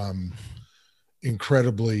 Look, I know I'm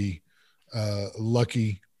incredibly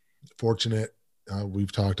lucky, fortunate.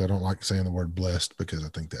 We've talked, I don't like saying the word blessed because I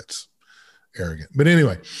think that's arrogant, but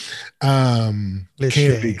anyway, can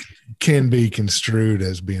be construed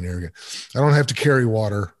as being arrogant. I don't have to carry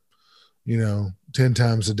water, 10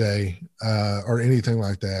 times a day, or anything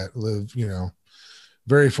like that. Live,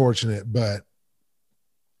 very fortunate, but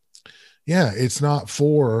yeah, it's not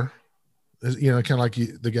for, kind of like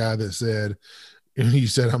the guy that said, you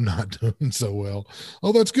said, I'm not doing so well.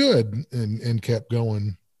 Oh, that's good. And kept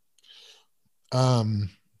going. And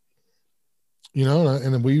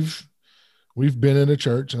then we've been in a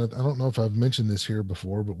church, and I don't know if I've mentioned this here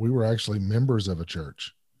before, but we were actually members of a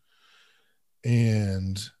church,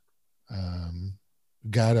 and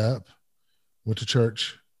got up, went to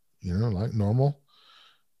church, like normal,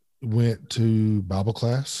 went to Bible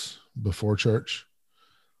class before church.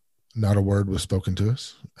 Not a word was spoken to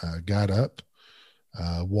us. Got up,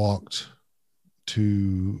 walked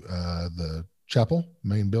to the chapel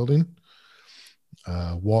main building,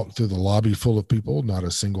 walked through the lobby full of people. Not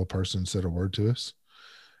a single person said a word to us.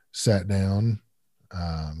 Sat down.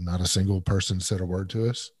 Not a single person said a word to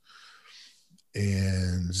us.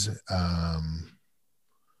 And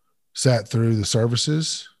sat through the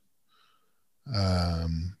services.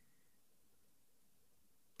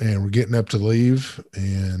 And we're getting up to leave.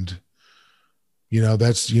 And,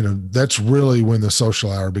 that's really when the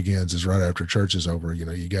social hour begins, is right after church is over.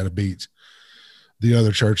 You got to beat the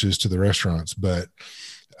other churches to the restaurants, but,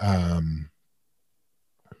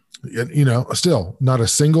 still not a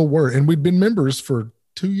single word. And we'd been members for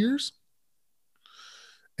 2 years.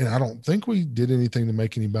 And I don't think we did anything to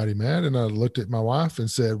make anybody mad. And I looked at my wife and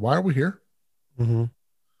said, why are we here? Mm-hmm.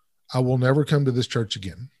 I will never come to this church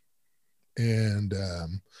again. And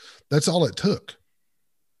that's all it took.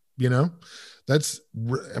 Really,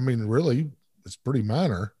 it's pretty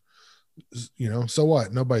minor. So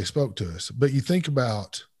what? Nobody spoke to us. But you think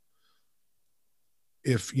about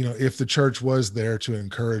if the church was there to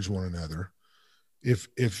encourage one another,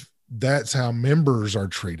 if that's how members are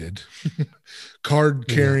treated, card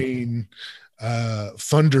carrying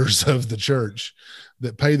funders of the church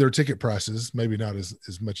that pay their ticket prices, maybe not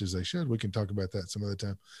as much as they should. We can talk about that some other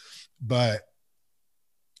time. But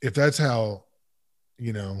if that's how,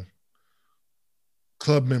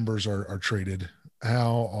 club members are treated,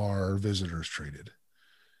 how are visitors treated?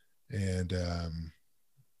 And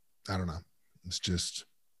I don't know. It's just,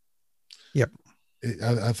 yep.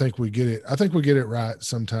 I think we get it. I think we get it right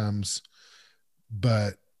sometimes,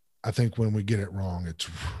 but I think when we get it wrong,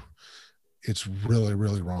 it's really,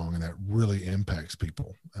 really wrong. And that really impacts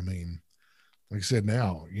people. I mean, like I said,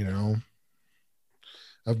 now,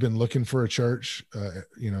 I've been looking for a church,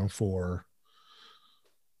 for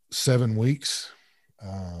 7 weeks.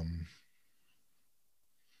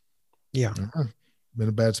 Yeah. Been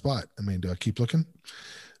a bad spot. I mean, do I keep looking?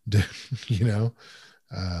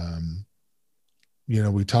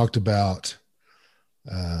 we talked about,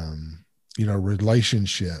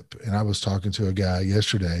 relationship. And I was talking to a guy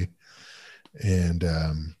yesterday, and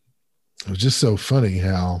it was just so funny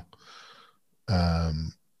how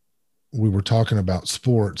we were talking about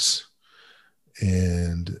sports.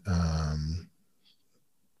 And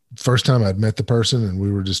first time I'd met the person, and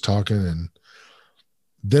we were just talking, and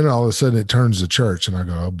then all of a sudden it turns to church, and I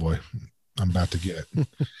go, oh boy, I'm about to get it.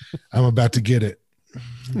 I'm about to get it.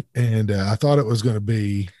 And I thought it was going to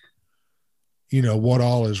be, what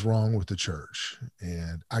all is wrong with the church.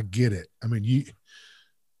 And I get it. I mean,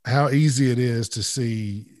 how easy it is to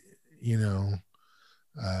see,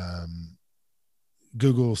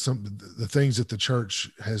 Google the things that the church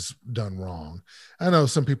has done wrong. I know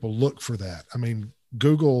some people look for that. I mean,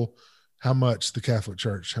 Google how much the Catholic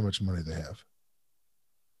Church, how much money they have.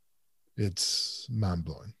 It's mind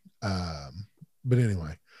blowing. But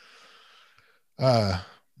anyway, and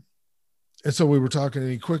so we were talking,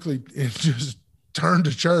 and he quickly just turned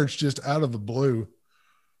to church just out of the blue.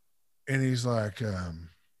 And he's like, are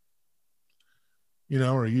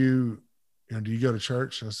you, do you go to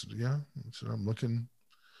church? And I said, yeah. So I'm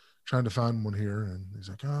trying to find one here. And he's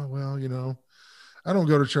like, oh, well, I don't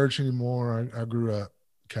go to church anymore. I grew up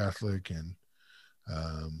Catholic, and,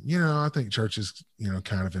 I think church is,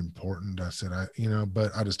 kind of important. I said,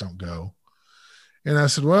 but I just don't go. And I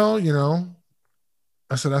said, well,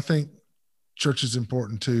 I think church is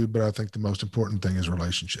important too, but I think the most important thing is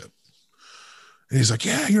relationship. And he's like,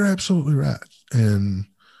 yeah, you're absolutely right. And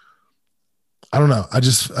I don't know.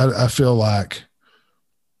 I feel like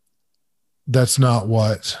that's not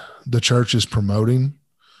what the church is promoting.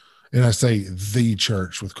 And I say the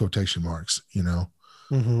church with quotation marks,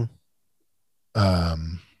 Mm-hmm.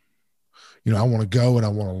 I want to go, and I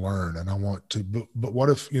want to learn, and I want to, but what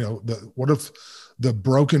if, what if the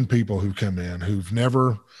broken people who come in, who've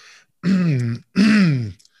never,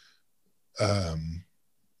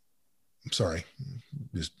 sorry,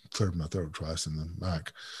 just cleared my throat twice in the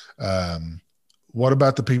mic. What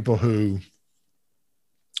about the people who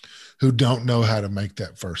don't know how to make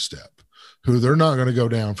that first step, who they're not going to go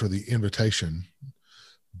down for the invitation,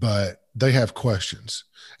 but they have questions?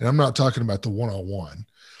 And I'm not talking about the one-on-one.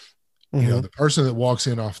 Mm-hmm. The person that walks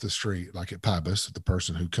in off the street, like at Pybus, the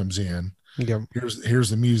person who comes in, Yep. here's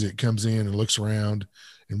the music, comes in and looks around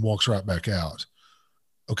and walks right back out.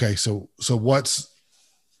 Okay. So what's,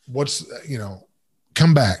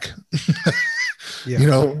 come back,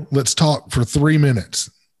 Yeah. let's talk for 3 minutes.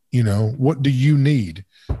 What do you need?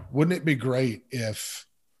 Wouldn't it be great if,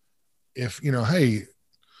 hey,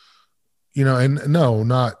 and no,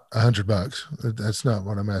 not $100. That's not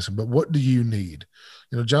what I'm asking, but what do you need?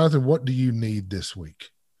 Jonathan, what do you need this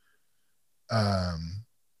week? And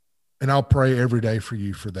I'll pray every day for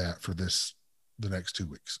you for that, the next 2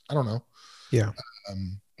 weeks. I don't know. Yeah.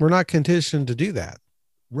 We're not conditioned to do that.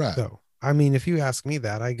 Right. So, I mean, if you ask me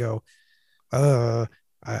that, I go, I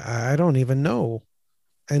don't even know.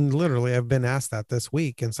 And literally I've been asked that this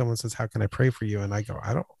week, and someone says, how can I pray for you? And I go,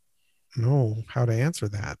 I don't know how to answer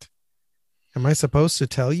that. Am I supposed to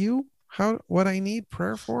tell you what I need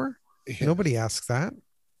prayer for? Yeah. Nobody asks that.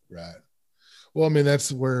 Right. Well, I mean,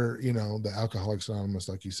 that's where, the Alcoholics Anonymous,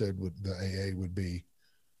 like you said, with the AA would be,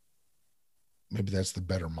 maybe that's the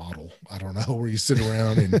better model. I don't know, where you sit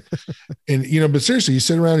around and, but seriously, you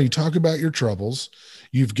sit around and you talk about your troubles.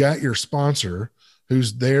 You've got your sponsor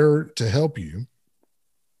who's there to help you,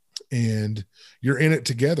 and you're in it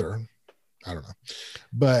together. I don't know,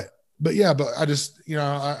 but I just,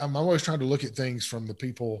 I'm always trying to look at things from the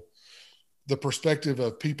perspective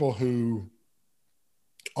of people who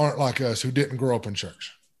aren't like us, who didn't grow up in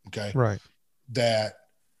church. Okay. Right. That,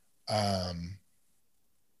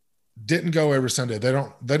 didn't go every Sunday. They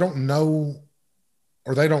don't know,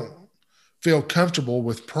 or they don't feel comfortable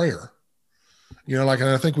with prayer. And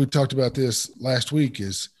I think we talked about this last week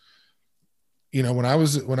is, when I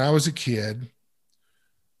was a kid,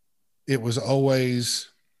 it was always,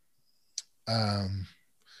 the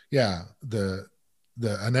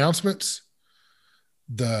announcements,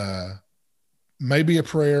 maybe a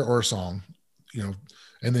prayer or a song,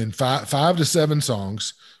 and then 5 to 7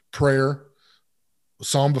 songs, prayer,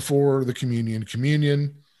 song before the communion,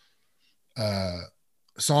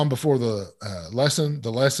 song before the lesson,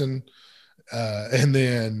 and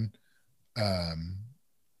then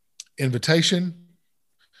invitation,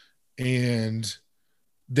 and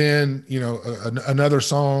then another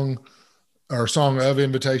song or song of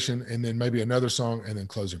invitation, and then maybe another song, and then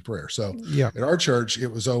closing prayer. So at our church, it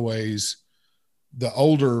was always the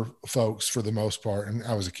older folks for the most part. And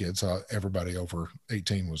I was a kid, so everybody over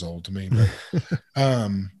 18 was old to me. But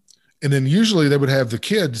And then usually they would have the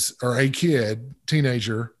kids or a kid,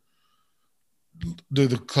 teenager, do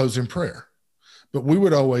the closing prayer. But we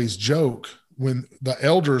would always joke when the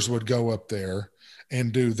elders would go up there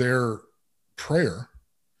and do their prayer.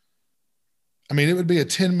 I mean, it would be a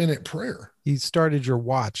 10-minute prayer. You started your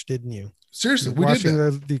watch, didn't you? Seriously, we did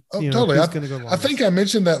that. Totally. I think I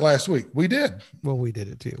mentioned that last week. We did. Well, we did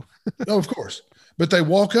it too. Oh, of course. But they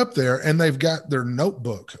walk up there and they've got their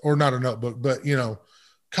notebook, or not a notebook, but,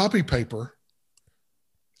 copy paper.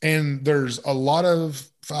 And there's a lot of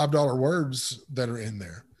 $5 words that are in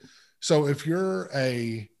there. So if you're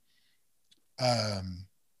a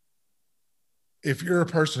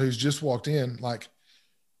person who's just walked in, like,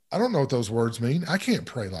 I don't know what those words mean. I can't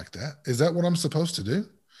pray like that. Is that what I'm supposed to do?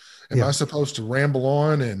 Am I supposed to ramble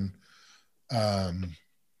on and, I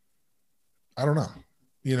don't know,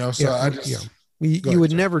 You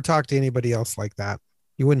would never talk to anybody else like that.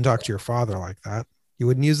 You wouldn't talk to your father like that. You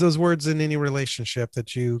wouldn't use those words in any relationship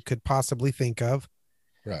that you could possibly think of.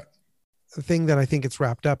 Right. The thing that I think it's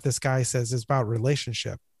wrapped up, this guy says, is about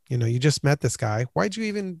relationship. You just met this guy. Why'd you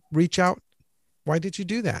even reach out? Why did you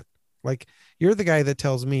do that? Like, you're the guy that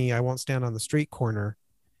tells me I won't stand on the street corner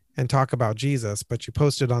and talk about Jesus, but you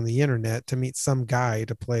posted on the internet to meet some guy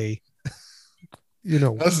to play,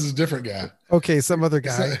 This is a different guy. Okay. Some other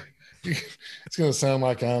guy. It's going to sound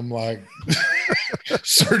like I'm like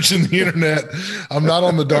searching the internet. I'm not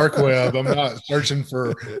on the dark web. I'm not searching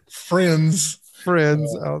for friends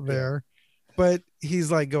out there. But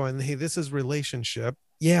he's like going, hey, this is relationship.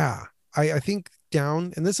 Yeah. I think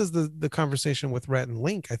down, and this is the conversation with Rhett and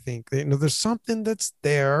Link. I think there's something that's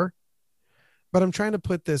there, but I'm trying to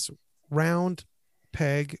put this round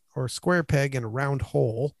peg or square peg in a round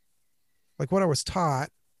hole. Like what I was taught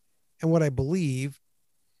and what I believe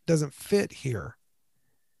doesn't fit here.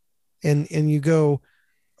 And you go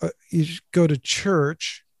to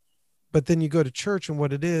church, but then you go to church and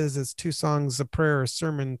what it is 2 songs, a prayer, a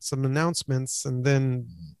sermon, some announcements, and then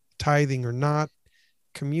tithing or not,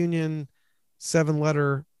 communion,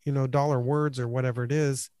 7-letter, dollar words or whatever it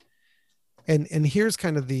is. And here's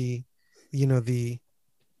kind of the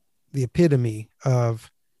epitome of,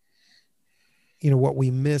 what we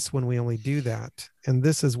miss when we only do that. And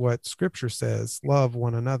this is what scripture says: love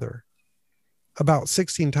one another. About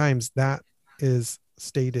 16 times that is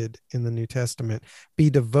stated in the New Testament. Be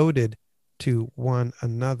devoted to one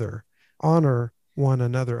another. Honor one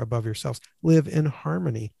another above yourselves. Live in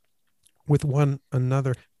harmony with one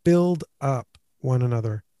another. Build up one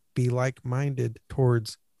another. Be like-minded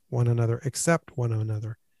towards one another. Accept one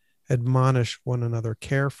another. Admonish one another.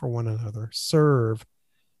 Care for one another. Serve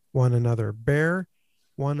one another. Bear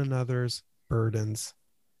one another's burdens.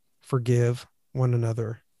 Forgive one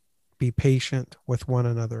another. Be patient with one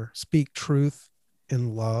another. Speak truth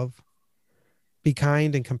in love. Be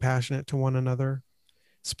kind and compassionate to one another.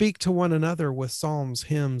 Speak to one another with psalms,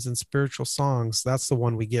 hymns, and spiritual songs. That's the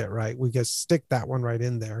one we get, right? We just stick that one right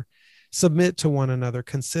in there. Submit to one another.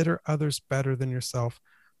 Consider others better than yourself.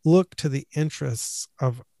 Look to the interests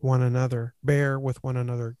of one another. Bear with one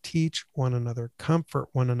another. Teach one another. Comfort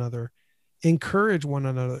one another. Encourage one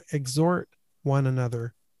another. Exhort one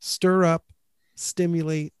another. Stir up,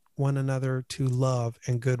 stimulate one another to love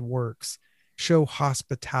and good works. Show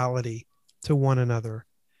hospitality to one another.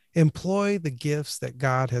 Employ the gifts that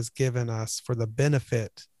God has given us for the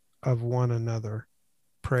benefit of one another.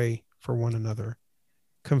 Pray for one another.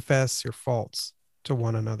 Confess your faults to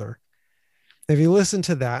one another. If you listen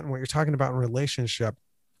to that and what you're talking about in relationship,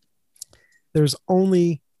 there's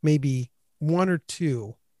only maybe 1 or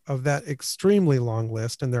 2 of that extremely long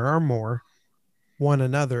list, and there are more one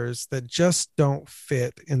another's that just don't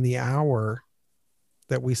fit in the hour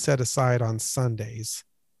that we set aside on Sundays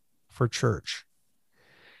for church.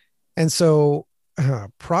 And so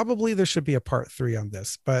probably there should be a part 3 on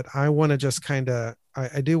this, but I want to just I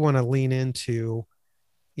do want to lean into,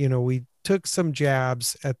 we took some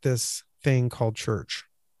jabs at this thing called church.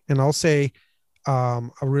 And I'll say a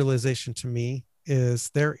realization to me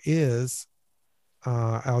is there is,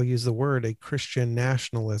 I'll use the word, a Christian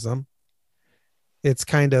nationalism. It's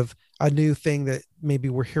kind of a new thing that maybe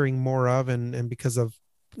we're hearing more of, and because of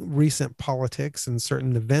recent politics and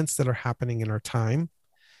certain events that are happening in our time,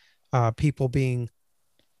 people being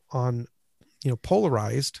on,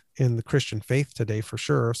 polarized in the Christian faith today for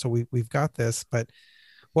sure. So we've got this, but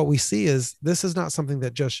what we see is this is not something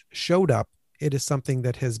that just showed up. It is something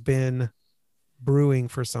that has been brewing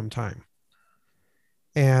for some time.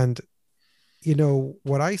 And,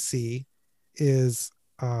 what I see is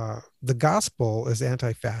the gospel is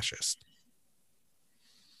anti-fascist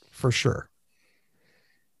for sure.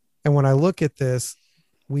 And when I look at this,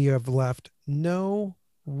 we have left no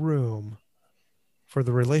room for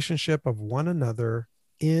the relationship of one another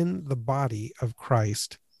in the body of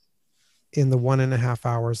Christ in the 1.5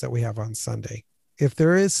 hours that we have on Sunday. If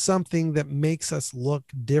there is something that makes us look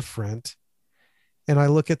different, and I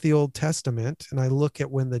look at the Old Testament and I look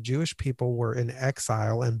at when the Jewish people were in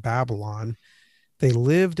exile in Babylon, they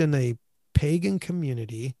lived in a pagan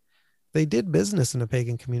community. They did business in a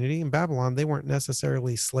pagan community. In Babylon, they weren't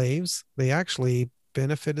necessarily slaves. They actually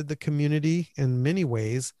benefited the community in many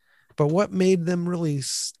ways. But what made them really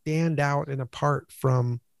stand out and apart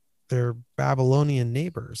from their Babylonian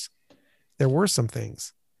neighbors? There were some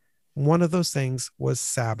things. One of those things was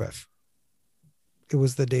Sabbath. It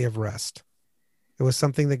was the day of rest. It was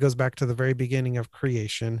something that goes back to the very beginning of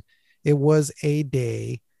creation. It was a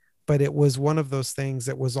day, but it was one of those things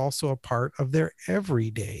that was also a part of their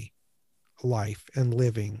everyday life and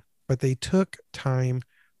living. But they took time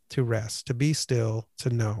to rest, to be still, to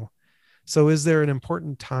know. So is there an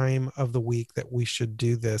important time of the week that we should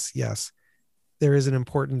do this? Yes, there is an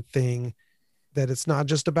important thing that it's not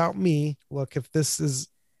just about me. Look, if this is,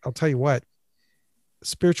 I'll tell you what,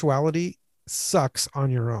 spirituality sucks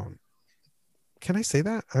on your own. Can I say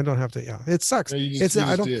that? I don't have to. Yeah, it sucks. Yeah, It's not,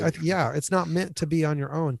 I don't, yeah, it's not meant to be on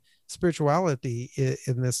your own. Spirituality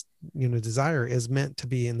in this, desire is meant to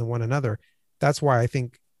be in the one another. That's why I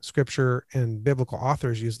think scripture and biblical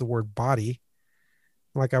authors use the word body.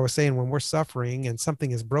 Like I was saying, when we're suffering and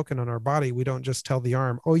something is broken on our body, we don't just tell the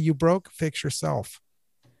arm, oh, you broke, fix yourself.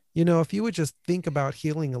 If you would just think about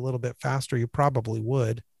healing a little bit faster, you probably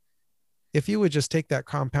would. If you would just take that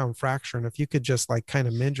compound fracture and if you could just like kind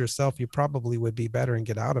of mend yourself, you probably would be better and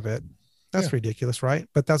get out of it. That's ridiculous, right?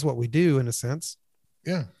 But that's what we do in a sense.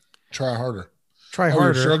 Yeah. Try harder. Try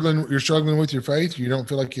harder. You're struggling with your faith. You don't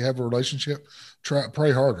feel like you have a relationship.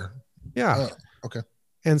 Pray harder. Yeah. Okay.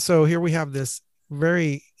 And so here we have this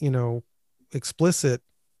very, explicit,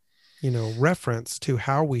 reference to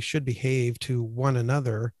how we should behave to one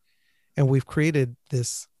another. And we've created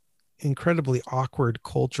this incredibly awkward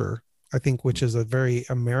culture, I think, which is a very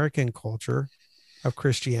American culture of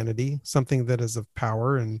Christianity, something that is of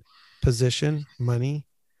power and position, money,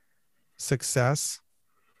 success.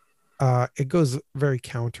 It goes very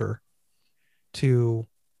counter to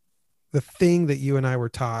the thing that you and I were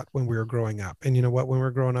taught when we were growing up. And you know what? When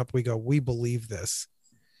we're growing up, we go, we believe this.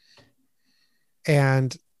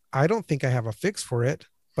 And I don't think I have a fix for it,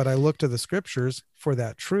 but I look to the scriptures for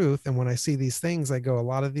that truth. And when I see these things, I go, a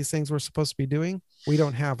lot of these things we're supposed to be doing, we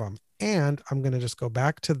don't have them. And I'm going to just go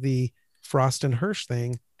back to the Frost and Hirsch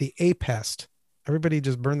thing, the APEST. Everybody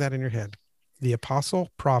just burn that in your head. The apostle,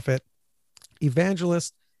 prophet,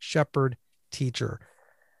 evangelist, shepherd, teacher.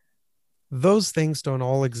 Those things don't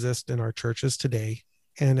all exist in our churches today.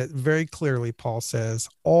 And it very clearly, Paul says,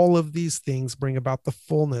 all of these things bring about the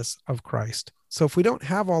fullness of Christ. So if we don't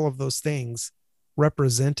have all of those things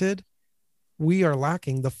represented, we are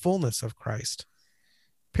lacking the fullness of Christ.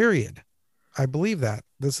 Period. I believe that.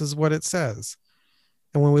 This is what it says.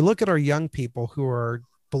 And when we look at our young people who are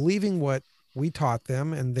believing what we taught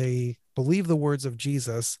them and they believe the words of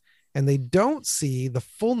Jesus and they don't see the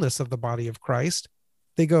fullness of the body of Christ,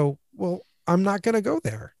 they go, well, I'm not going to go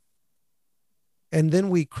there. And then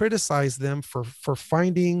we criticize them for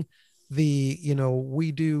finding the,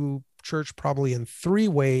 we do church probably in 3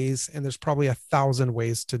 ways, and there's probably 1,000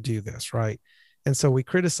 ways to do this, right? And so we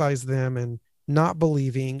criticize them and not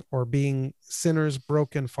believing or being sinners,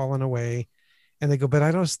 broken, fallen away. And they go, but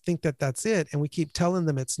I don't think that that's it. And we keep telling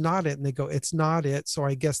them it's not it. And they go, it's not it. So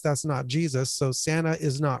I guess that's not Jesus. So Santa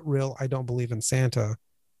is not real. I don't believe in Santa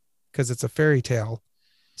because it's a fairy tale.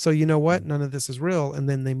 So you know what? None of this is real. And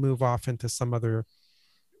then they move off into some other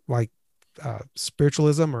like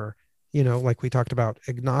spiritualism or, like we talked about,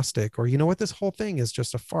 agnostic, or, what, this whole thing is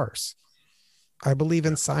just a farce. I believe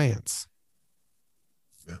in science.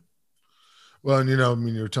 Yeah. Well, and,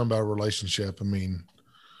 you're talking about a relationship.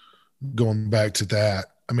 Going back to that,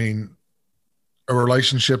 a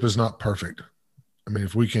relationship is not perfect.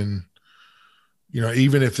 If we can,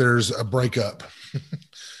 even if there's a breakup,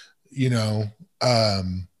 as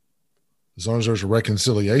long as there's a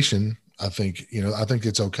reconciliation, I think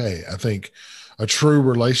it's okay. I think a true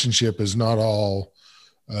relationship is not all,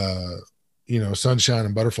 sunshine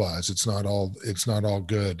and butterflies. It's not all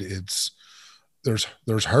good.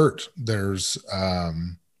 There's hurt. There's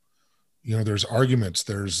arguments,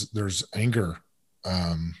 there's anger.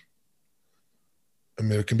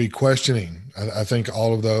 It can be questioning. I think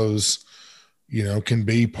all of those, can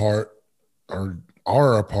be part or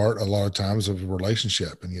are a part a lot of times of a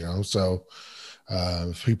relationship. And, so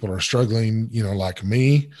if people are struggling, like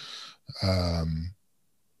me,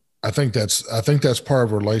 I think that's part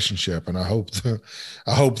of a relationship, and I hope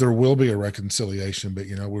there will be a reconciliation. But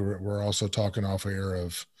we're also talking off air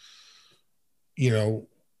of,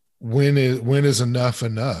 when is enough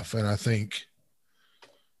enough, and I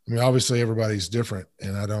mean, obviously everybody's different,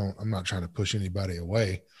 and I'm not trying to push anybody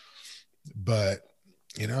away, but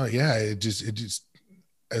yeah, it just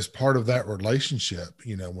as part of that relationship,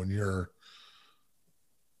 when you're,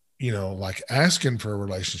 like asking for a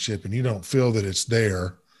relationship and you don't feel that it's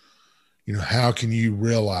there, how can you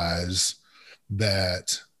realize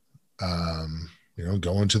that,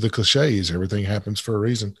 going to the cliches, everything happens for a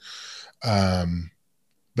reason.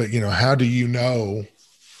 But how do you know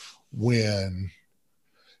when,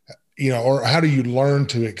 or how do you learn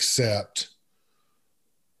to accept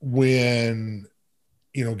when,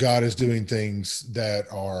 God is doing things that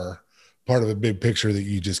are part of a big picture that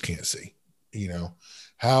you just can't see,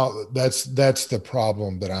 how that's the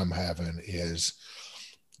problem that I'm having is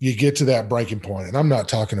you get to that breaking point. And I'm not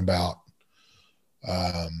talking about,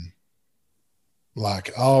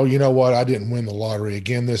 like, oh, you know what? I didn't win the lottery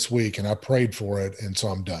again this week and I prayed for it. And so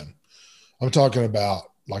I'm done. I'm talking about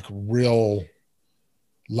like real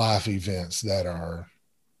life events that are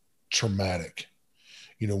traumatic.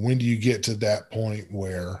 When do you get to that point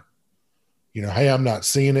where, hey, I'm not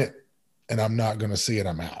seeing it and I'm not going to see it,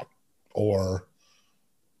 I'm out. Or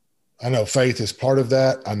I know faith is part of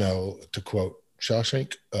that. I know, to quote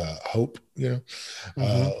Shawshank, hope,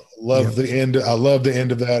 Mm-hmm. love Yep. the end. I love the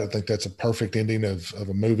end of that. I think that's a perfect ending of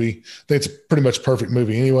a movie. I think it's a pretty much perfect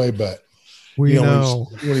movie anyway, but We when know.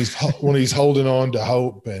 when he's holding on to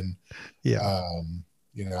hope and, Yeah.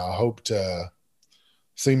 I hope to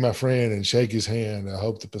see my friend and shake his hand. I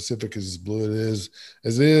hope the Pacific is as blue as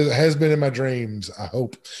it is, has been in my dreams. I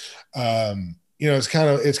hope, it's kind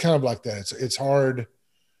of like that. It's hard,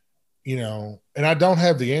 and I don't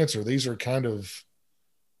have the answer. These are kind of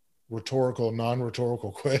rhetorical,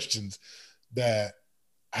 non-rhetorical questions that,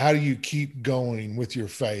 how do you keep going with your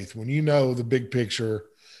faith when the big picture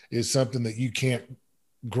is something that you can't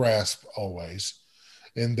grasp always,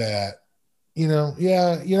 and that,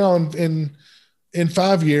 in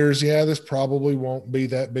 5 years, yeah, this probably won't be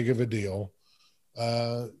that big of a deal.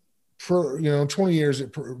 For 20 years,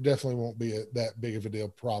 it definitely won't be that big of a deal,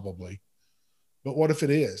 probably. But what if it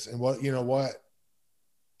is? And what, I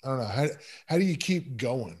don't know. How do you keep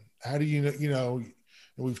going? How do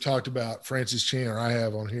we've talked about Francis Chan, or I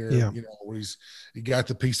have on here, Yeah. where he got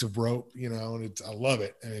the piece of rope, and I love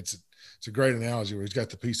it. And it's a great analogy where he's got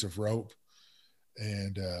the piece of rope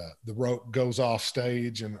and the rope goes off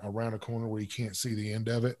stage and around a corner where you can't see the end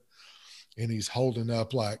of it. And he's holding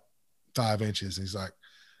up like 5 inches. He's like,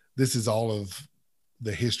 this is all of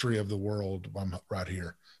the history of the world. I'm right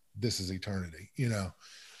here. This is eternity,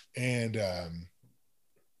 and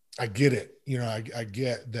I get it. I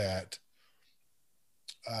get that,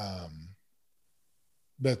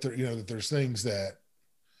 that there's things that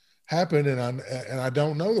happen and I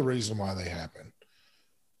don't know the reason why they happen,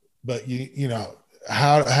 but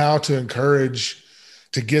how to encourage,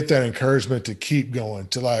 to get that encouragement to keep going,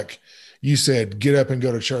 to, like you said, get up and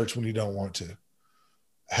go to church when you don't want to,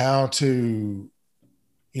 how to,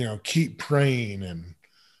 keep praying and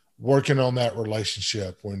working on that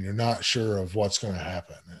relationship when you're not sure of what's going to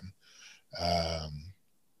happen. And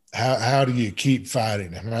how do you keep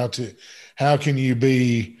fighting, and how can you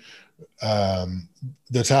be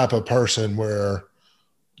the type of person where,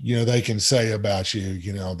 they can say about you,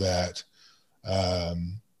 that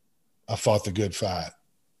I fought the good fight,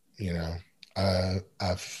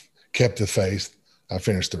 I've kept the faith, I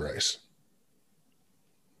finished the race.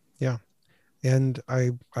 Yeah. And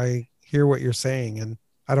I hear what you're saying, and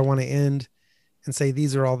I don't want to end and say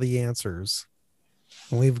these are all the answers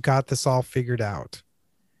and we've got this all figured out.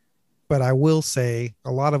 But I will say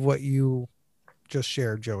a lot of what you just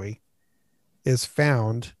shared, Joey, is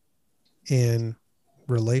found in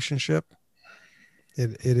relationship.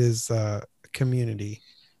 It is community.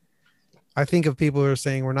 I think of people who are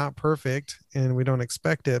saying we're not perfect and we don't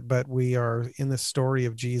expect it, but we are in the story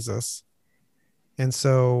of Jesus. And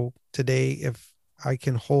so today, if I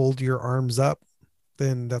can hold your arms up,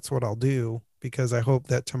 then that's what I'll do, because I hope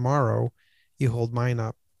that tomorrow you hold mine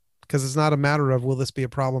up. Because it's not a matter of will this be a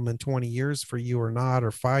problem in 20 years for you or not,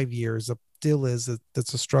 or 5 years. It still is.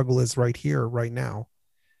 That's a struggle is right here, right now.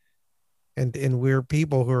 And we're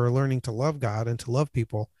people who are learning to love God and to love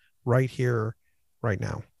people right here, right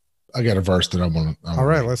now. I got a verse that I want to. All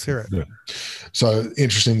right, let's hear it. Yeah. So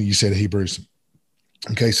interesting that you said Hebrews.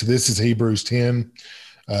 Okay, so this is Hebrews 10,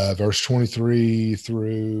 verse 23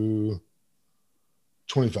 through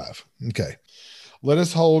 25. Okay. Let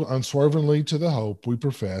us hold unswervingly to the hope we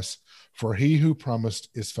profess, for he who promised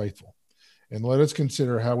is faithful. And let us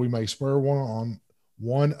consider how we may spur one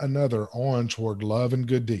another on toward love and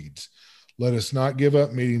good deeds. Let us not give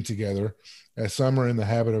up meeting together, as some are in the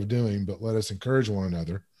habit of doing, but let us encourage one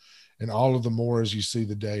another, and all of the more as you see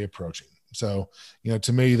the day approaching. So,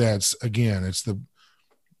 to me, that's, again, it's the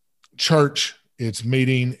church, it's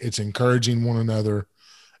meeting, it's encouraging one another,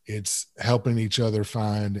 it's helping each other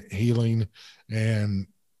find healing and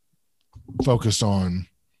focused on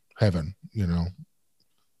heaven,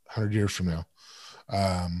 100 years from now.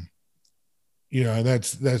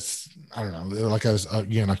 That's, I don't know,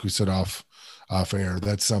 like we said off air,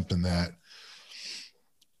 that's something that,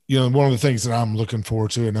 one of the things that I'm looking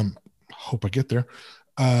forward to, and I hope I get there.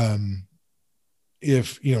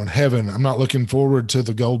 If, in heaven, I'm not looking forward to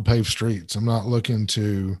the gold paved streets. I'm not looking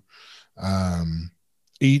to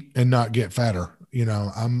eat and not get fatter.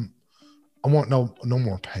 I want no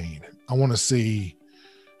more pain. I want to see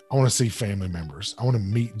family members. I want to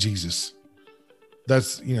meet Jesus.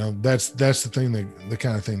 That's the thing, the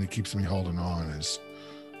kind of thing that keeps me holding on, is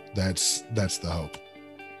that's the hope.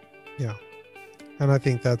 Yeah. And I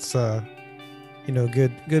think that's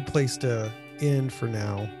good place to end for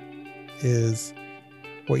now is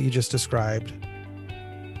what you just described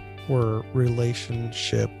were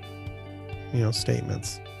relationship,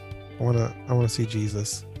 statements. I want to see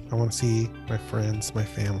Jesus. I want to see my friends, my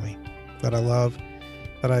family that I love,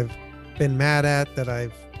 that I've been mad at, that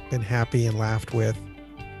I've been happy and laughed with.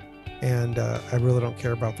 And I really don't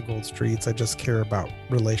care about the gold streets. I just care about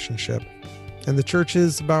relationship. And the church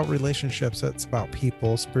is about relationships. It's about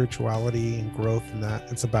people, spirituality, and growth in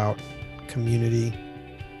that. It's about community.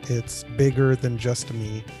 It's bigger than just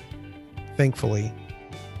me. Thankfully,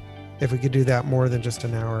 if we could do that more than just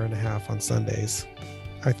an hour and a half on Sundays,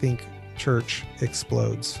 I think church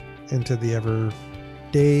explodes into the every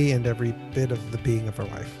day and every bit of the being of our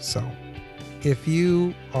life. So if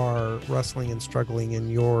you are wrestling and struggling in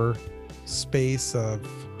your space of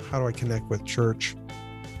how do I connect with church,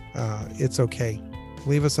 it's okay.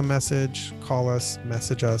 Leave us a message, call us,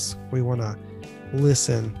 message us. We want to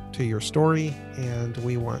listen to your story, and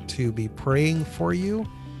we want to be praying for you,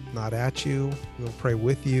 not at you. We'll pray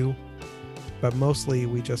with you, but mostly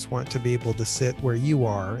we just want to be able to sit where you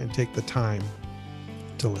are and take the time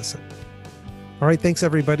to listen. All right, thanks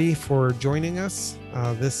everybody for joining us.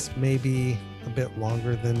 This may be a bit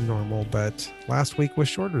longer than normal, but last week was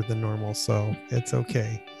shorter than normal, so it's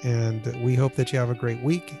okay. And we hope that you have a great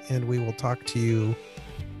week, and we will talk to you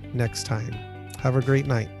next time. Have a great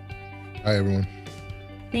night. Bye, everyone.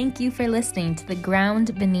 Thank you for listening to The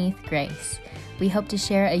Ground Beneath Grace. We hope to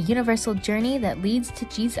share a universal journey that leads to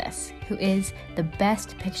Jesus, who is the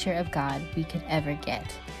best picture of God we could ever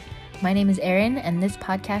get. My name is Erin, and this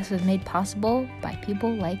podcast was made possible by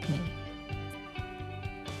people like me.